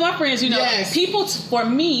some of my friends, people for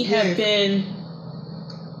me have been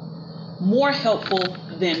more helpful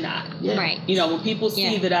than not. Yeah. Right. When people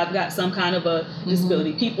see that I've got some kind of a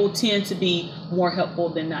disability, people tend to be more helpful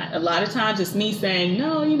than not. A lot of times it's me saying,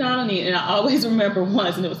 no, I don't need it. And I always remember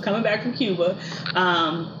once, and it was coming back from Cuba,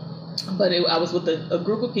 but I was with a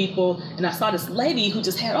group of people, and I saw this lady who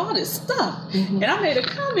just had all this stuff. And I made a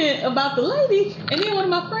comment about the lady, and then one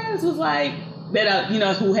of my friends was like,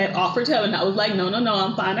 who had offered help, and I was like, no,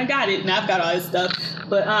 I'm fine, I got it, and I've got all this stuff.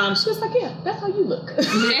 But she was like, yeah, that's how you look. and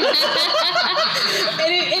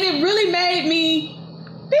it really made me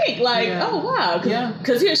think, like, oh wow,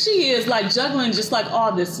 because here she is, like juggling just like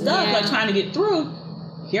all this stuff, like trying to get through.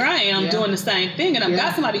 Here I am doing the same thing, and I've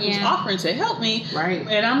got somebody who's offering to help me, right?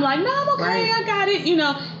 And I'm like, no, I'm okay, I got it,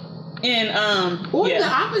 And or the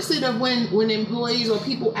opposite of when employees or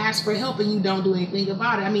people ask for help and you don't do anything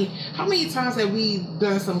about it. I mean, how many times have we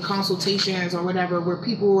done some consultations or whatever where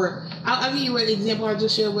people were? I'll give you an example I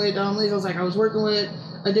just shared with Liz. I was working with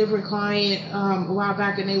a different client a while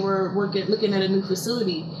back, and they were looking at a new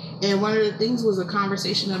facility, and one of the things was a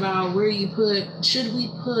conversation about should we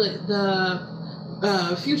put the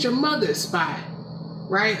future mother spot.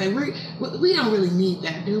 Right? Like we don't really need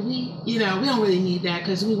that, do we? We don't really need that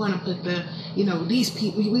because we want to put these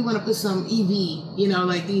people, we want to put some EV,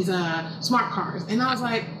 like these smart cars. And I was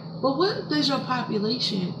like, but what does your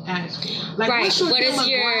population ask for? Like, what's your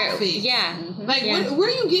demographic? Where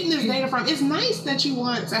are you getting this data from? It's nice that you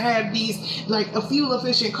want to have these, like, a fuel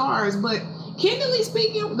efficient cars, but candidly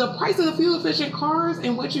speaking, the price of the fuel efficient cars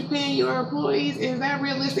and what you're paying your employees, is that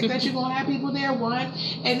realistic that you're gonna have people there? One,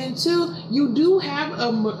 and then two, you do have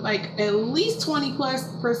at least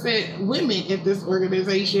 20+% women in this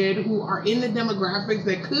organization who are in the demographics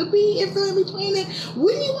that could be if they're between it.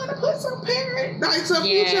 Wouldn't you want to put some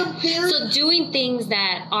future parents? So doing things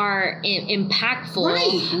that are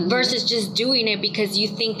impactful versus just doing it because you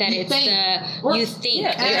think that you think. I've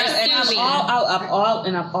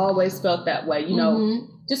always felt that way.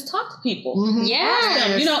 Just talk to people. Ask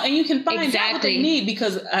them, and you can find out what they need,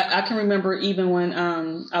 because I can remember even when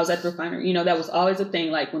I was at the refinery, that was always a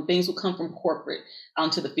thing, like when things would come from corporate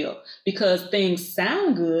onto the field, because things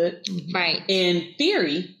sound good in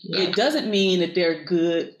theory. It doesn't mean that they're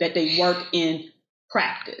good, that they work in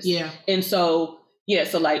practice. And so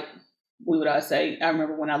like, what would I say? I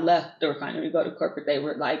remember when I left the refinery to go to corporate, they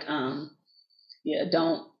were like, don't,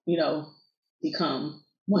 become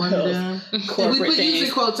one of those corporate we put things.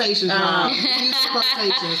 Using quotations, but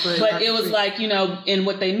it was like, and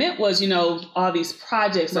what they meant was, all these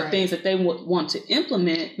projects or things that they would want to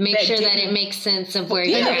implement. Make sure that it makes sense of where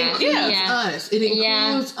you're at. It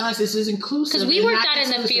includes us. This is inclusive. Because we worked out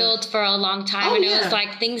in the field for a long time, and it was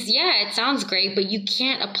like things. It sounds great, but you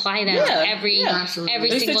can't apply that to every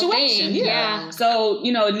single situation. thing. So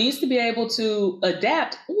it needs to be able to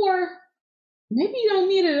adapt, or maybe you don't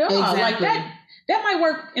need it at all. Like that. That might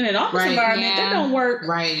work in an office environment. That don't work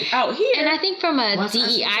out here. And I think from a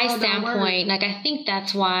DEI standpoint, like, I think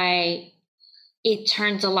that's why it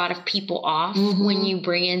turns a lot of people off when you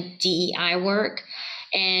bring in DEI work.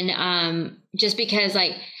 And just because,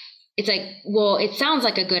 like, it's like, well, it sounds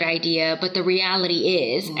like a good idea, but the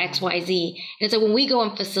reality is X, Y, Z. And it's like when we go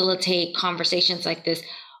and facilitate conversations like this,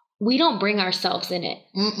 we don't bring ourselves in it.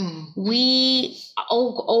 We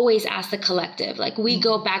always ask the collective. Like, we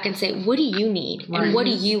go back and say, what do you need? And what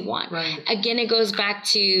do you want? Again, it goes back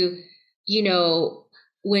to,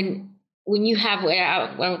 when you have,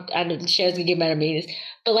 I know Cher's gonna get mad at me,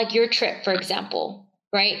 but like your trip, for example,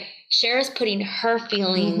 right? Cher's putting her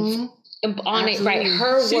feelings on it, right?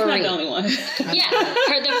 Her worry. She's not the only one.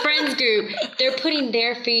 The friends group, they're putting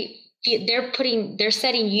they're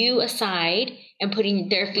setting you aside and putting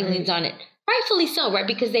their feelings on it. Rightfully so, right?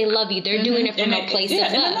 Because they love you. They're doing it from a place of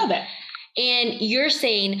love. And I know that. And you're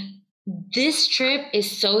saying, this trip is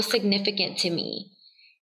so significant to me.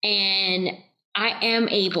 And I am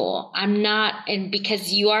able. I'm not, and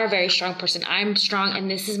because you are a very strong person, I'm strong, and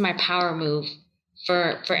this is my power move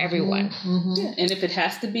for everyone. And if it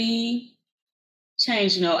has to be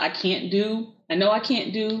changed, I know I can't do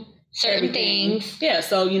certain things.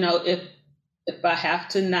 So, if I have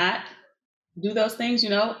to not do those things,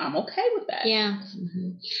 I'm okay with that. Yeah. Mm-hmm.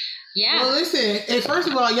 Yeah. Well, listen, and first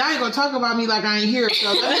of all, y'all ain't gonna talk about me like I ain't here. So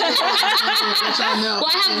let me just let y'all know.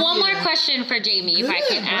 Well, I have one more question for Jaymie, if I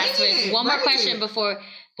can ask one more question before,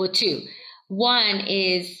 two. One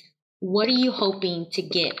is, what are you hoping to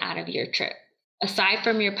get out of your trip? Aside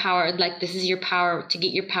from your power, like this is your power to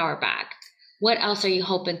get your power back. What else are you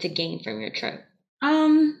hoping to gain from your trip?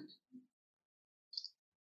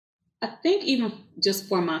 I think even just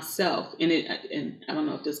for myself, and I don't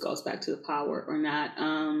know if this goes back to the power or not,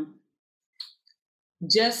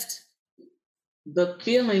 just the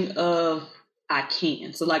feeling of I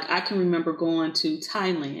can. So like I can remember going to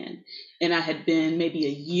Thailand, and I had been maybe a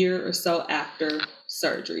year or so after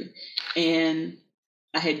surgery, and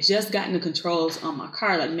I had just gotten the controls on my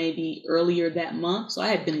car, like maybe earlier that month. So I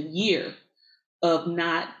had been a year of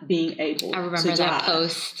not being able to drive. I remember that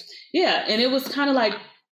post. Yeah, and it was kind of like,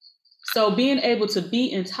 so being able to be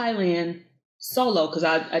in Thailand solo, because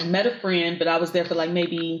I'd met a friend, but I was there for like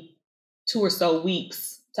maybe 2 or so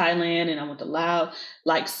weeks, Thailand, and I went to Laos,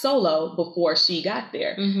 like solo before she got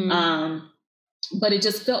there. Mm-hmm. But it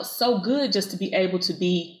just felt so good just to be able to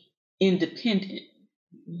be independent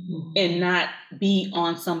and not be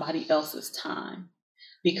on somebody else's time.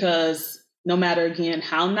 Because no matter, again,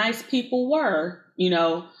 how nice people were,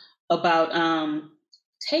 about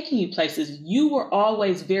taking you places, you were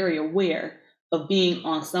always very aware of being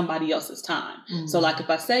on somebody else's time. Mm-hmm. So like if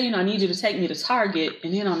I say, I need you to take me to Target,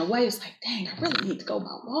 and then on the way it's like, dang, I really need to go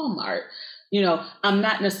by Walmart. I'm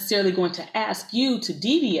not necessarily going to ask you to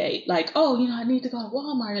deviate like, oh, I need to go to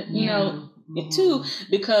Walmart, too,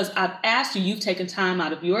 because I've asked you, you've taken time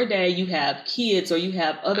out of your day, you have kids or you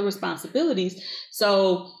have other responsibilities.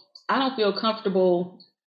 So I don't feel comfortable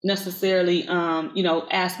necessarily,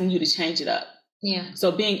 asking you to change it up. Yeah.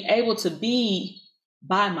 So being able to be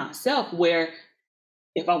by myself where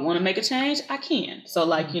if I want to make a change, I can. So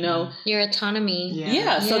like, your autonomy.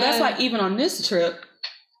 Yeah. So that's why even on this trip,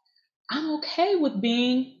 I'm okay with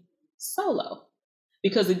being solo,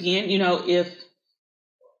 because again,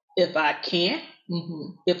 if I can't,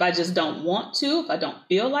 if I just don't want to, if I don't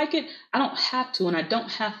feel like it, I don't have to. And I don't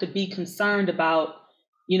have to be concerned about,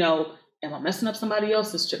 am I messing up somebody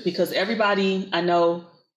else's trip? Because everybody I know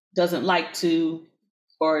doesn't like to,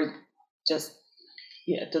 or just,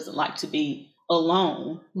 doesn't like to be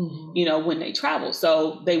alone, when they travel.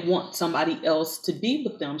 So they want somebody else to be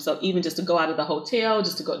with them. So even just to go out of the hotel,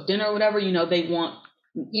 just to go to dinner or whatever, they want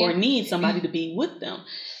or need somebody to be with them.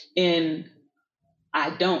 And I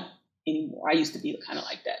don't anymore. I used to be kind of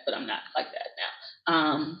like that, but I'm not like that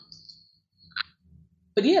now.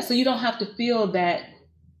 But yeah, so you don't have to feel that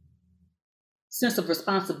sense of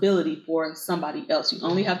responsibility for somebody else. You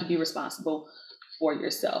only have to be responsible for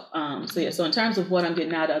yourself. So in terms of what I'm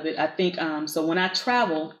getting out of it, I think, so when I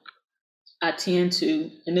travel, I tend to,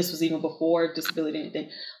 and this was even before disability or anything,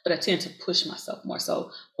 but I tend to push myself more.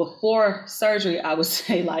 So before surgery, I would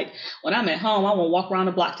say like, when I'm at home, I won't walk around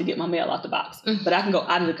the block to get my mail out the box, but I can go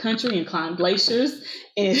out of the country and climb glaciers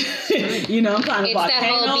and, climb volcanoes. It's that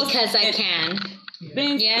whole because I can.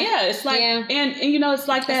 Things, it's like, and it's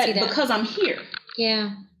like that because I'm here.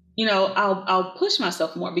 Yeah. I'll push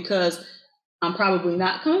myself more because I'm probably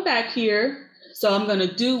not coming back here. So I'm going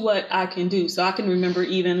to do what I can do. So I can remember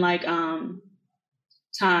even like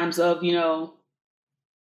times of,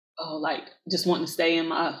 like just wanting to stay in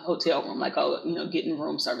my hotel room, like, getting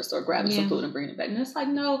room service or grabbing some food and bringing it back. And it's like,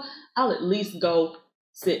 no, I'll at least go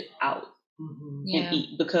sit out and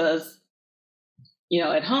eat because,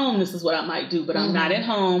 at home, this is what I might do, but I'm not at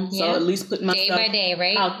home. So at least putting myself day by day,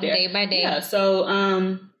 right? Out there. Day by day. Yeah. So,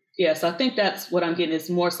 so I think that's what I'm getting is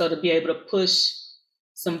more so to be able to push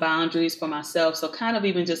some boundaries for myself. So kind of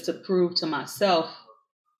even just to prove to myself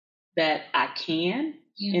that I can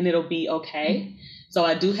and it'll be okay. So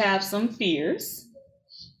I do have some fears.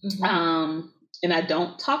 And I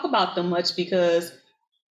don't talk about them much because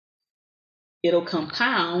it'll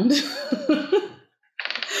compound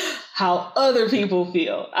how other people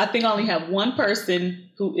feel. I think I only have one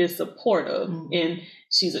person who is supportive and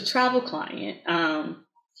she's a travel client.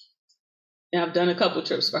 And I've done a couple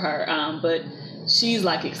trips for her, but she's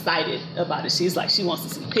like excited about it. She's like, she wants to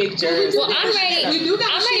see pictures. Well, I'm ready. We do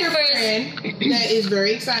got a friend that is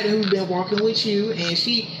very excited who's been walking with you, and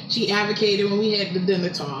she advocated when we had the dinner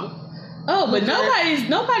talk. Oh, but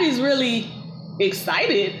nobody's really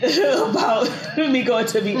excited about me going,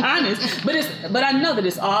 to be honest. But I know that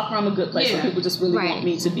it's all from a good place. Yeah. People just really want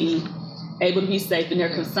me to be able to be safe, and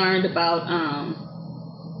they're concerned about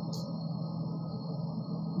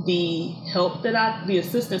the help that the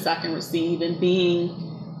assistance I can receive, and being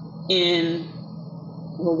in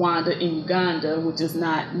Rwanda and Uganda, which is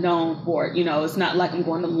not known for, it's not like I'm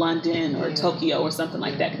going to London or Tokyo or something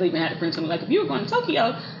like that. Because I even had a friend tell me, like, if you were going to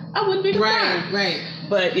Tokyo, I wouldn't be concerned. Right.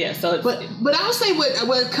 But yeah, so but I'll say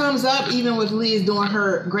what comes up even with Liz doing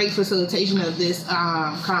her great facilitation of this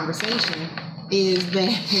conversation is that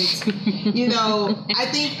I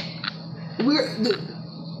think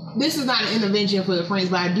this is not an intervention for the friends,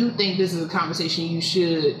 but I do think this is a conversation you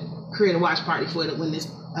should create a watch party for it when this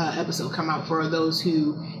episode come out for those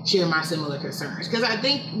who share my similar concerns. Because I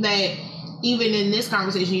think that even in this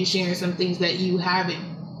conversation, you're sharing some things that you haven't.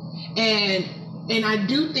 And I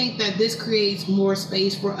do think that this creates more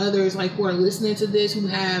space for others like who are listening to this, who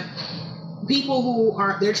have people who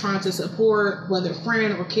they're trying to support, whether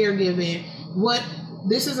friend or caregiving.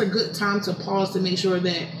 This is a good time to pause to make sure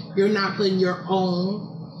that you're not putting your own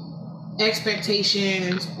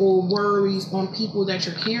expectations or worries on people that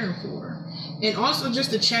you're caring for. And also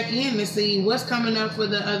just to check in to see what's coming up for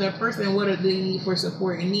the other person and what do they need for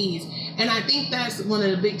support and needs. And I think that's one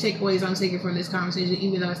of the big takeaways I'm taking from this conversation,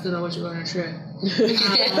 even though I still don't want you to go on a trip.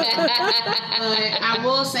 I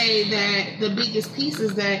will say that the biggest piece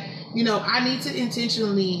is that, I need to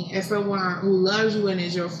intentionally, as someone who loves you and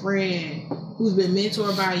is your friend, who's been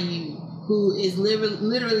mentored by you, who is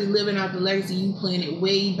literally living out the legacy you planted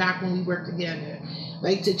way back when we worked together,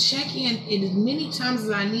 like to check in as many times as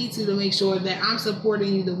I need to make sure that I'm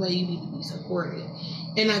supporting you the way you need to be supported.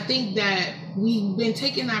 And I think that we've been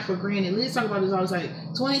taking that for granted. Let's talk about this always, like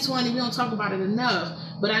 2020, we don't talk about it enough.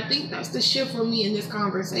 But I think that's the shift for me in this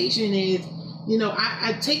conversation is,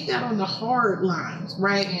 I take that on the hard lines,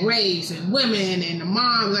 right? Yeah. Race and women and the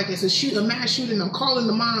moms, like it's a mass shooting. I'm calling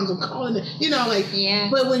the moms. I'm calling the, Yeah.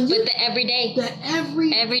 But the everyday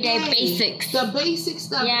basics, the basic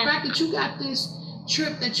stuff. Yeah. The fact that you got this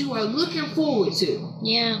trip that you are looking forward to.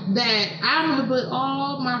 Yeah. That I don't put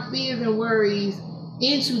all my fears and worries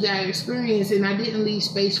into that experience, and I didn't leave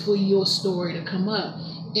space for your story to come up.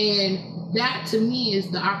 And that to me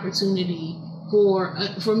is the opportunity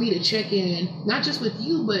for me to check in, not just with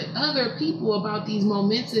you, but other people about these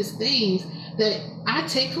momentous things that I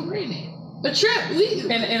take for granted. A trip.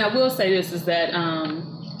 And I will say this is that,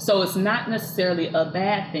 so it's not necessarily a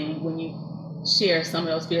bad thing when you share some of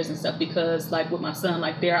those fears and stuff, because like with my son,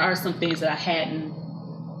 like there are some things that I hadn't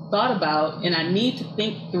thought about, and I need to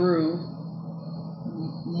think through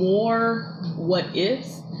more what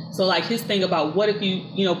ifs. So like his thing about what if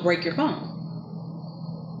you break your phone?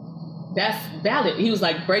 That's valid. He was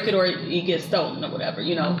like, break it or it gets stolen or whatever,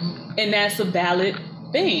 mm-hmm. And that's a valid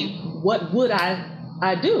thing. What would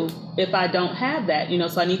I do if I don't have that?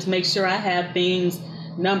 So I need to make sure I have things,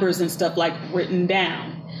 numbers and stuff like written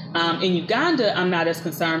down. In Uganda, I'm not as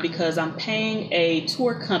concerned because I'm paying a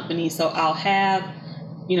tour company, so I'll have,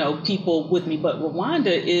 people with me. But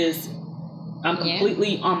Rwanda I'm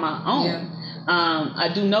completely on my own. Yeah.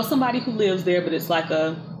 I do know somebody who lives there, but it's like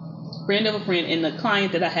a friend of a friend, and the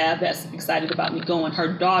client that I have that's excited about me going,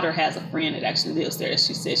 her daughter has a friend that actually lives there that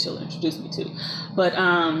she said she'll introduce me to. But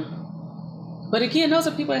again, those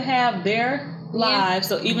are people that have their lives.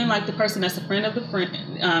 So even like the person that's a friend of the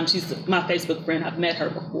friend, she's my Facebook friend, I've met her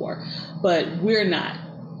before, but we're not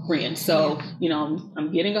friends. So,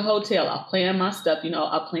 I'm getting a hotel, I'll plan my stuff,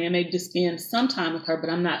 I'll plan maybe to spend some time with her, but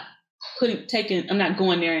I'm not I'm not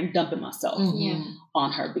going there and dumping myself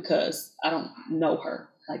on her because I don't know her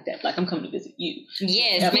like that. Like I'm coming to visit you.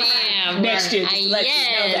 Yes, ma'am. Next year, just let you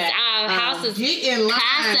know that. Our house is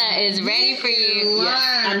Casa is ready for you.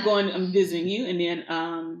 Yes, I'm visiting you, and then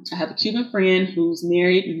I have a Cuban friend who's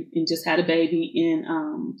married and just had a baby in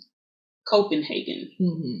Copenhagen.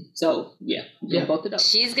 Mm-hmm. So both of those.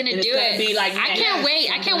 She's gonna do it. Be like, I can't wait.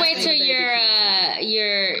 I can't wait till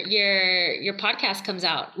your podcast comes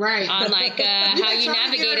out. Right. On like how you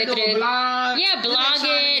navigated through. Blog. Yeah, blog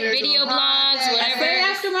it, video blogs, whatever.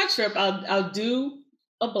 After my trip, I'll do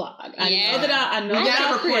a blog. I know that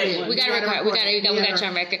I'll create one. We gotta record. We gotta try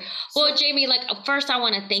and record. Well, Jaymie, like first I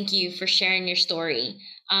want to thank you for sharing your story.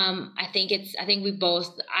 I think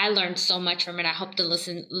I learned so much from it. I hope the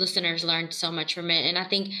listeners learned so much from it. And I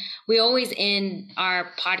think we always end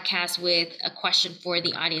our podcast with a question for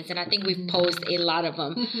the audience. And I think we've posed a lot of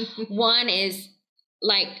them. One is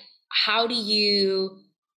like, how do you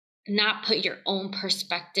not put your own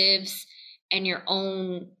perspectives and your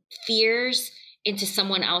own fears into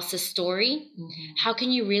someone else's story? Mm-hmm. How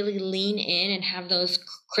can you really lean in and have those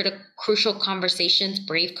crucial conversations,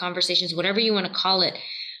 brave conversations, whatever you want to call it,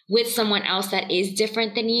 with someone else that is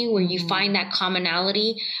different than you, where you find that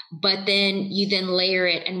commonality, but then you layer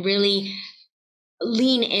it and really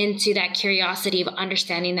lean into that curiosity of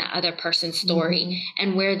understanding that other person's story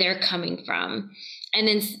and where they're coming from. and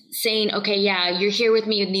then saying, okay, yeah, you're here with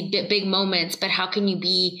me in the big moments, but how can you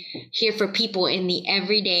be here for people in the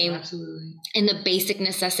everyday, absolutely, in the basic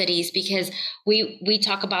necessities? Because we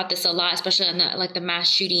talk about this a lot, especially on the mass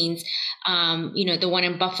shootings, the one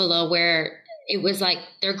in Buffalo where it was like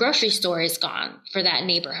their grocery store is gone for that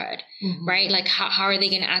neighborhood, right? Like how are they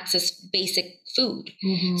going to access basic food?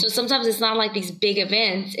 So sometimes it's not like these big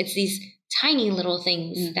events, it's these tiny little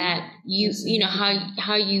things that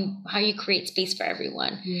how you create space for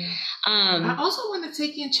everyone. I also want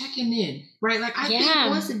to checking in, right? Like I think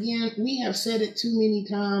once again we have said it too many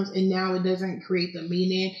times and now it doesn't create the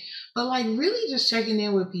meaning, but like really just checking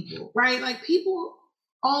in with people, right? Like people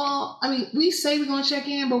we say we're going to check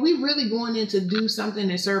in, but we really going in to do something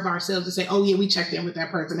and serve ourselves to say, oh yeah, we checked in with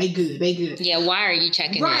that person. They good. Yeah. Why are you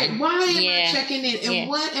checking in? Right. Why am I checking in? And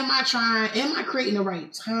what am I trying? Am I creating the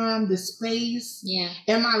right time, the space? Yeah.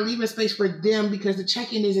 Am I leaving space for them? Because the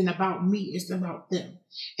check-in isn't about me. It's about them.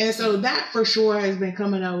 And so that for sure has been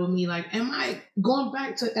coming up with me. Like, am I going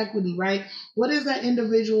back to equity, right? What is that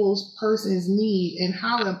individual's person's need and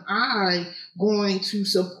how am I going to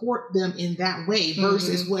support them in that way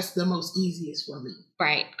versus what's the most easiest for me?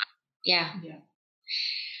 Right. Yeah.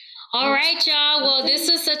 All right, y'all. Well, this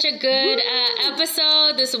was such a good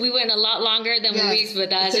episode. We went a lot longer than weeks, but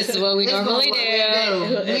that's just what we normally do.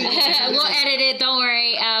 We'll edit it. Don't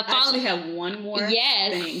worry. I actually have one more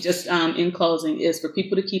thing. Just in closing, is for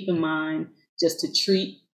people to keep in mind just to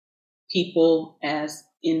treat people as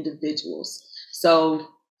individuals. So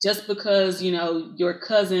just because, your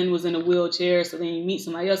cousin was in a wheelchair, so then you meet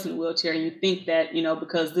somebody else in a wheelchair and you think that,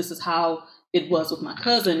 because this is how it was with my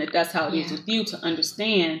cousin, that's how it is with you, to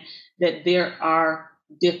understand that there are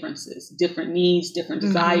differences, different needs, different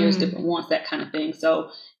desires, different wants, that kind of thing. So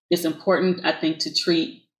it's important, I think, to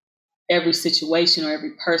treat every situation or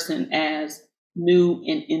every person as new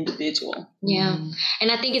and individual. Yeah. And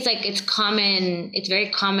I think it's very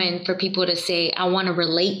common for people to say, I want to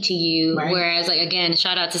relate to you. Right. Whereas again,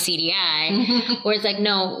 shout out to CDI, where it's like,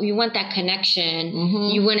 no, you want that connection.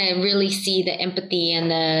 You want to really see the empathy and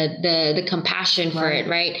the compassion for it.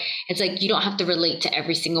 Right. It's like, you don't have to relate to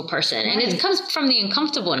every single person. And it comes from the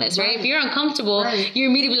uncomfortableness, right? If you're uncomfortable, you're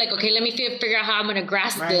immediately like, okay, let me figure out how I'm going to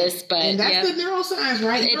grasp this. But and that's the neuroscience,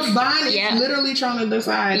 right? Your body is literally trying to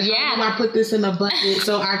decide, how do I put this in a bucket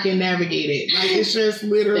so I can navigate it? Like, it's just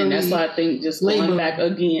literally. And that's why I think, just going back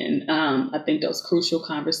again, I think those crucial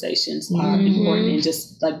conversations are important, and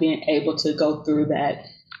just like being able to go through that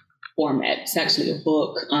format. It's actually a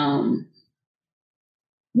book. And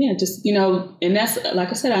that's, like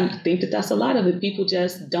I said, I think that's a lot of it. People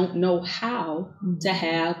just don't know how to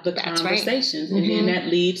have the conversations. Right. And then that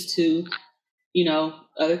leads to,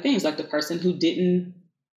 other things, like the person who didn't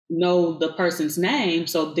know the person's name,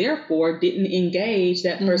 so therefore didn't engage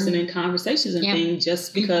that person in conversations and things,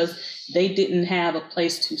 just because they didn't have a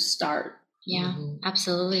place to start. Yeah,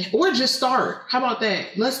 absolutely. Or just start. How about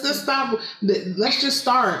that? Let's just stop. Let's just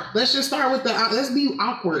start. Let's just start with let's be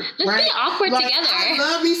awkward. Let's be awkward together. I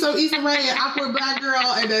love me some Issa Rae, an awkward black girl,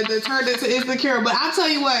 and then turned into Insecure. But I'll tell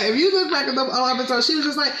you what, if you look back at the episode, she was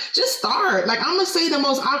just like, just start. Like, I'm going to say the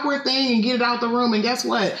most awkward thing and get it out the room. And guess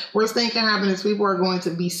what? Worst thing can happen is people are going to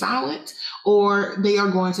be silent or they are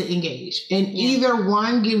going to engage. And either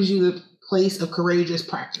one gives you the place of courageous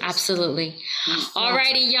practice. Absolutely.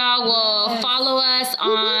 Alrighty, y'all. Well, follow us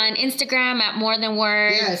on Instagram at More Than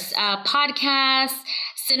Words podcast.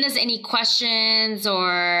 Send us any questions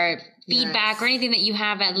or feedback or anything that you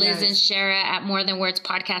have at Liz and Shara at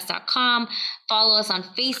morethanwordspodcast.com. Follow us on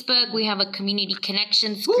Facebook. We have a community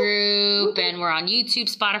connections group, and we're on YouTube,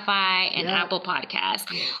 Spotify, and Apple Podcasts.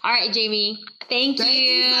 All right, Jaymie. Thank you. Thank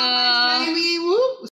you so much, Jaymie. Woo.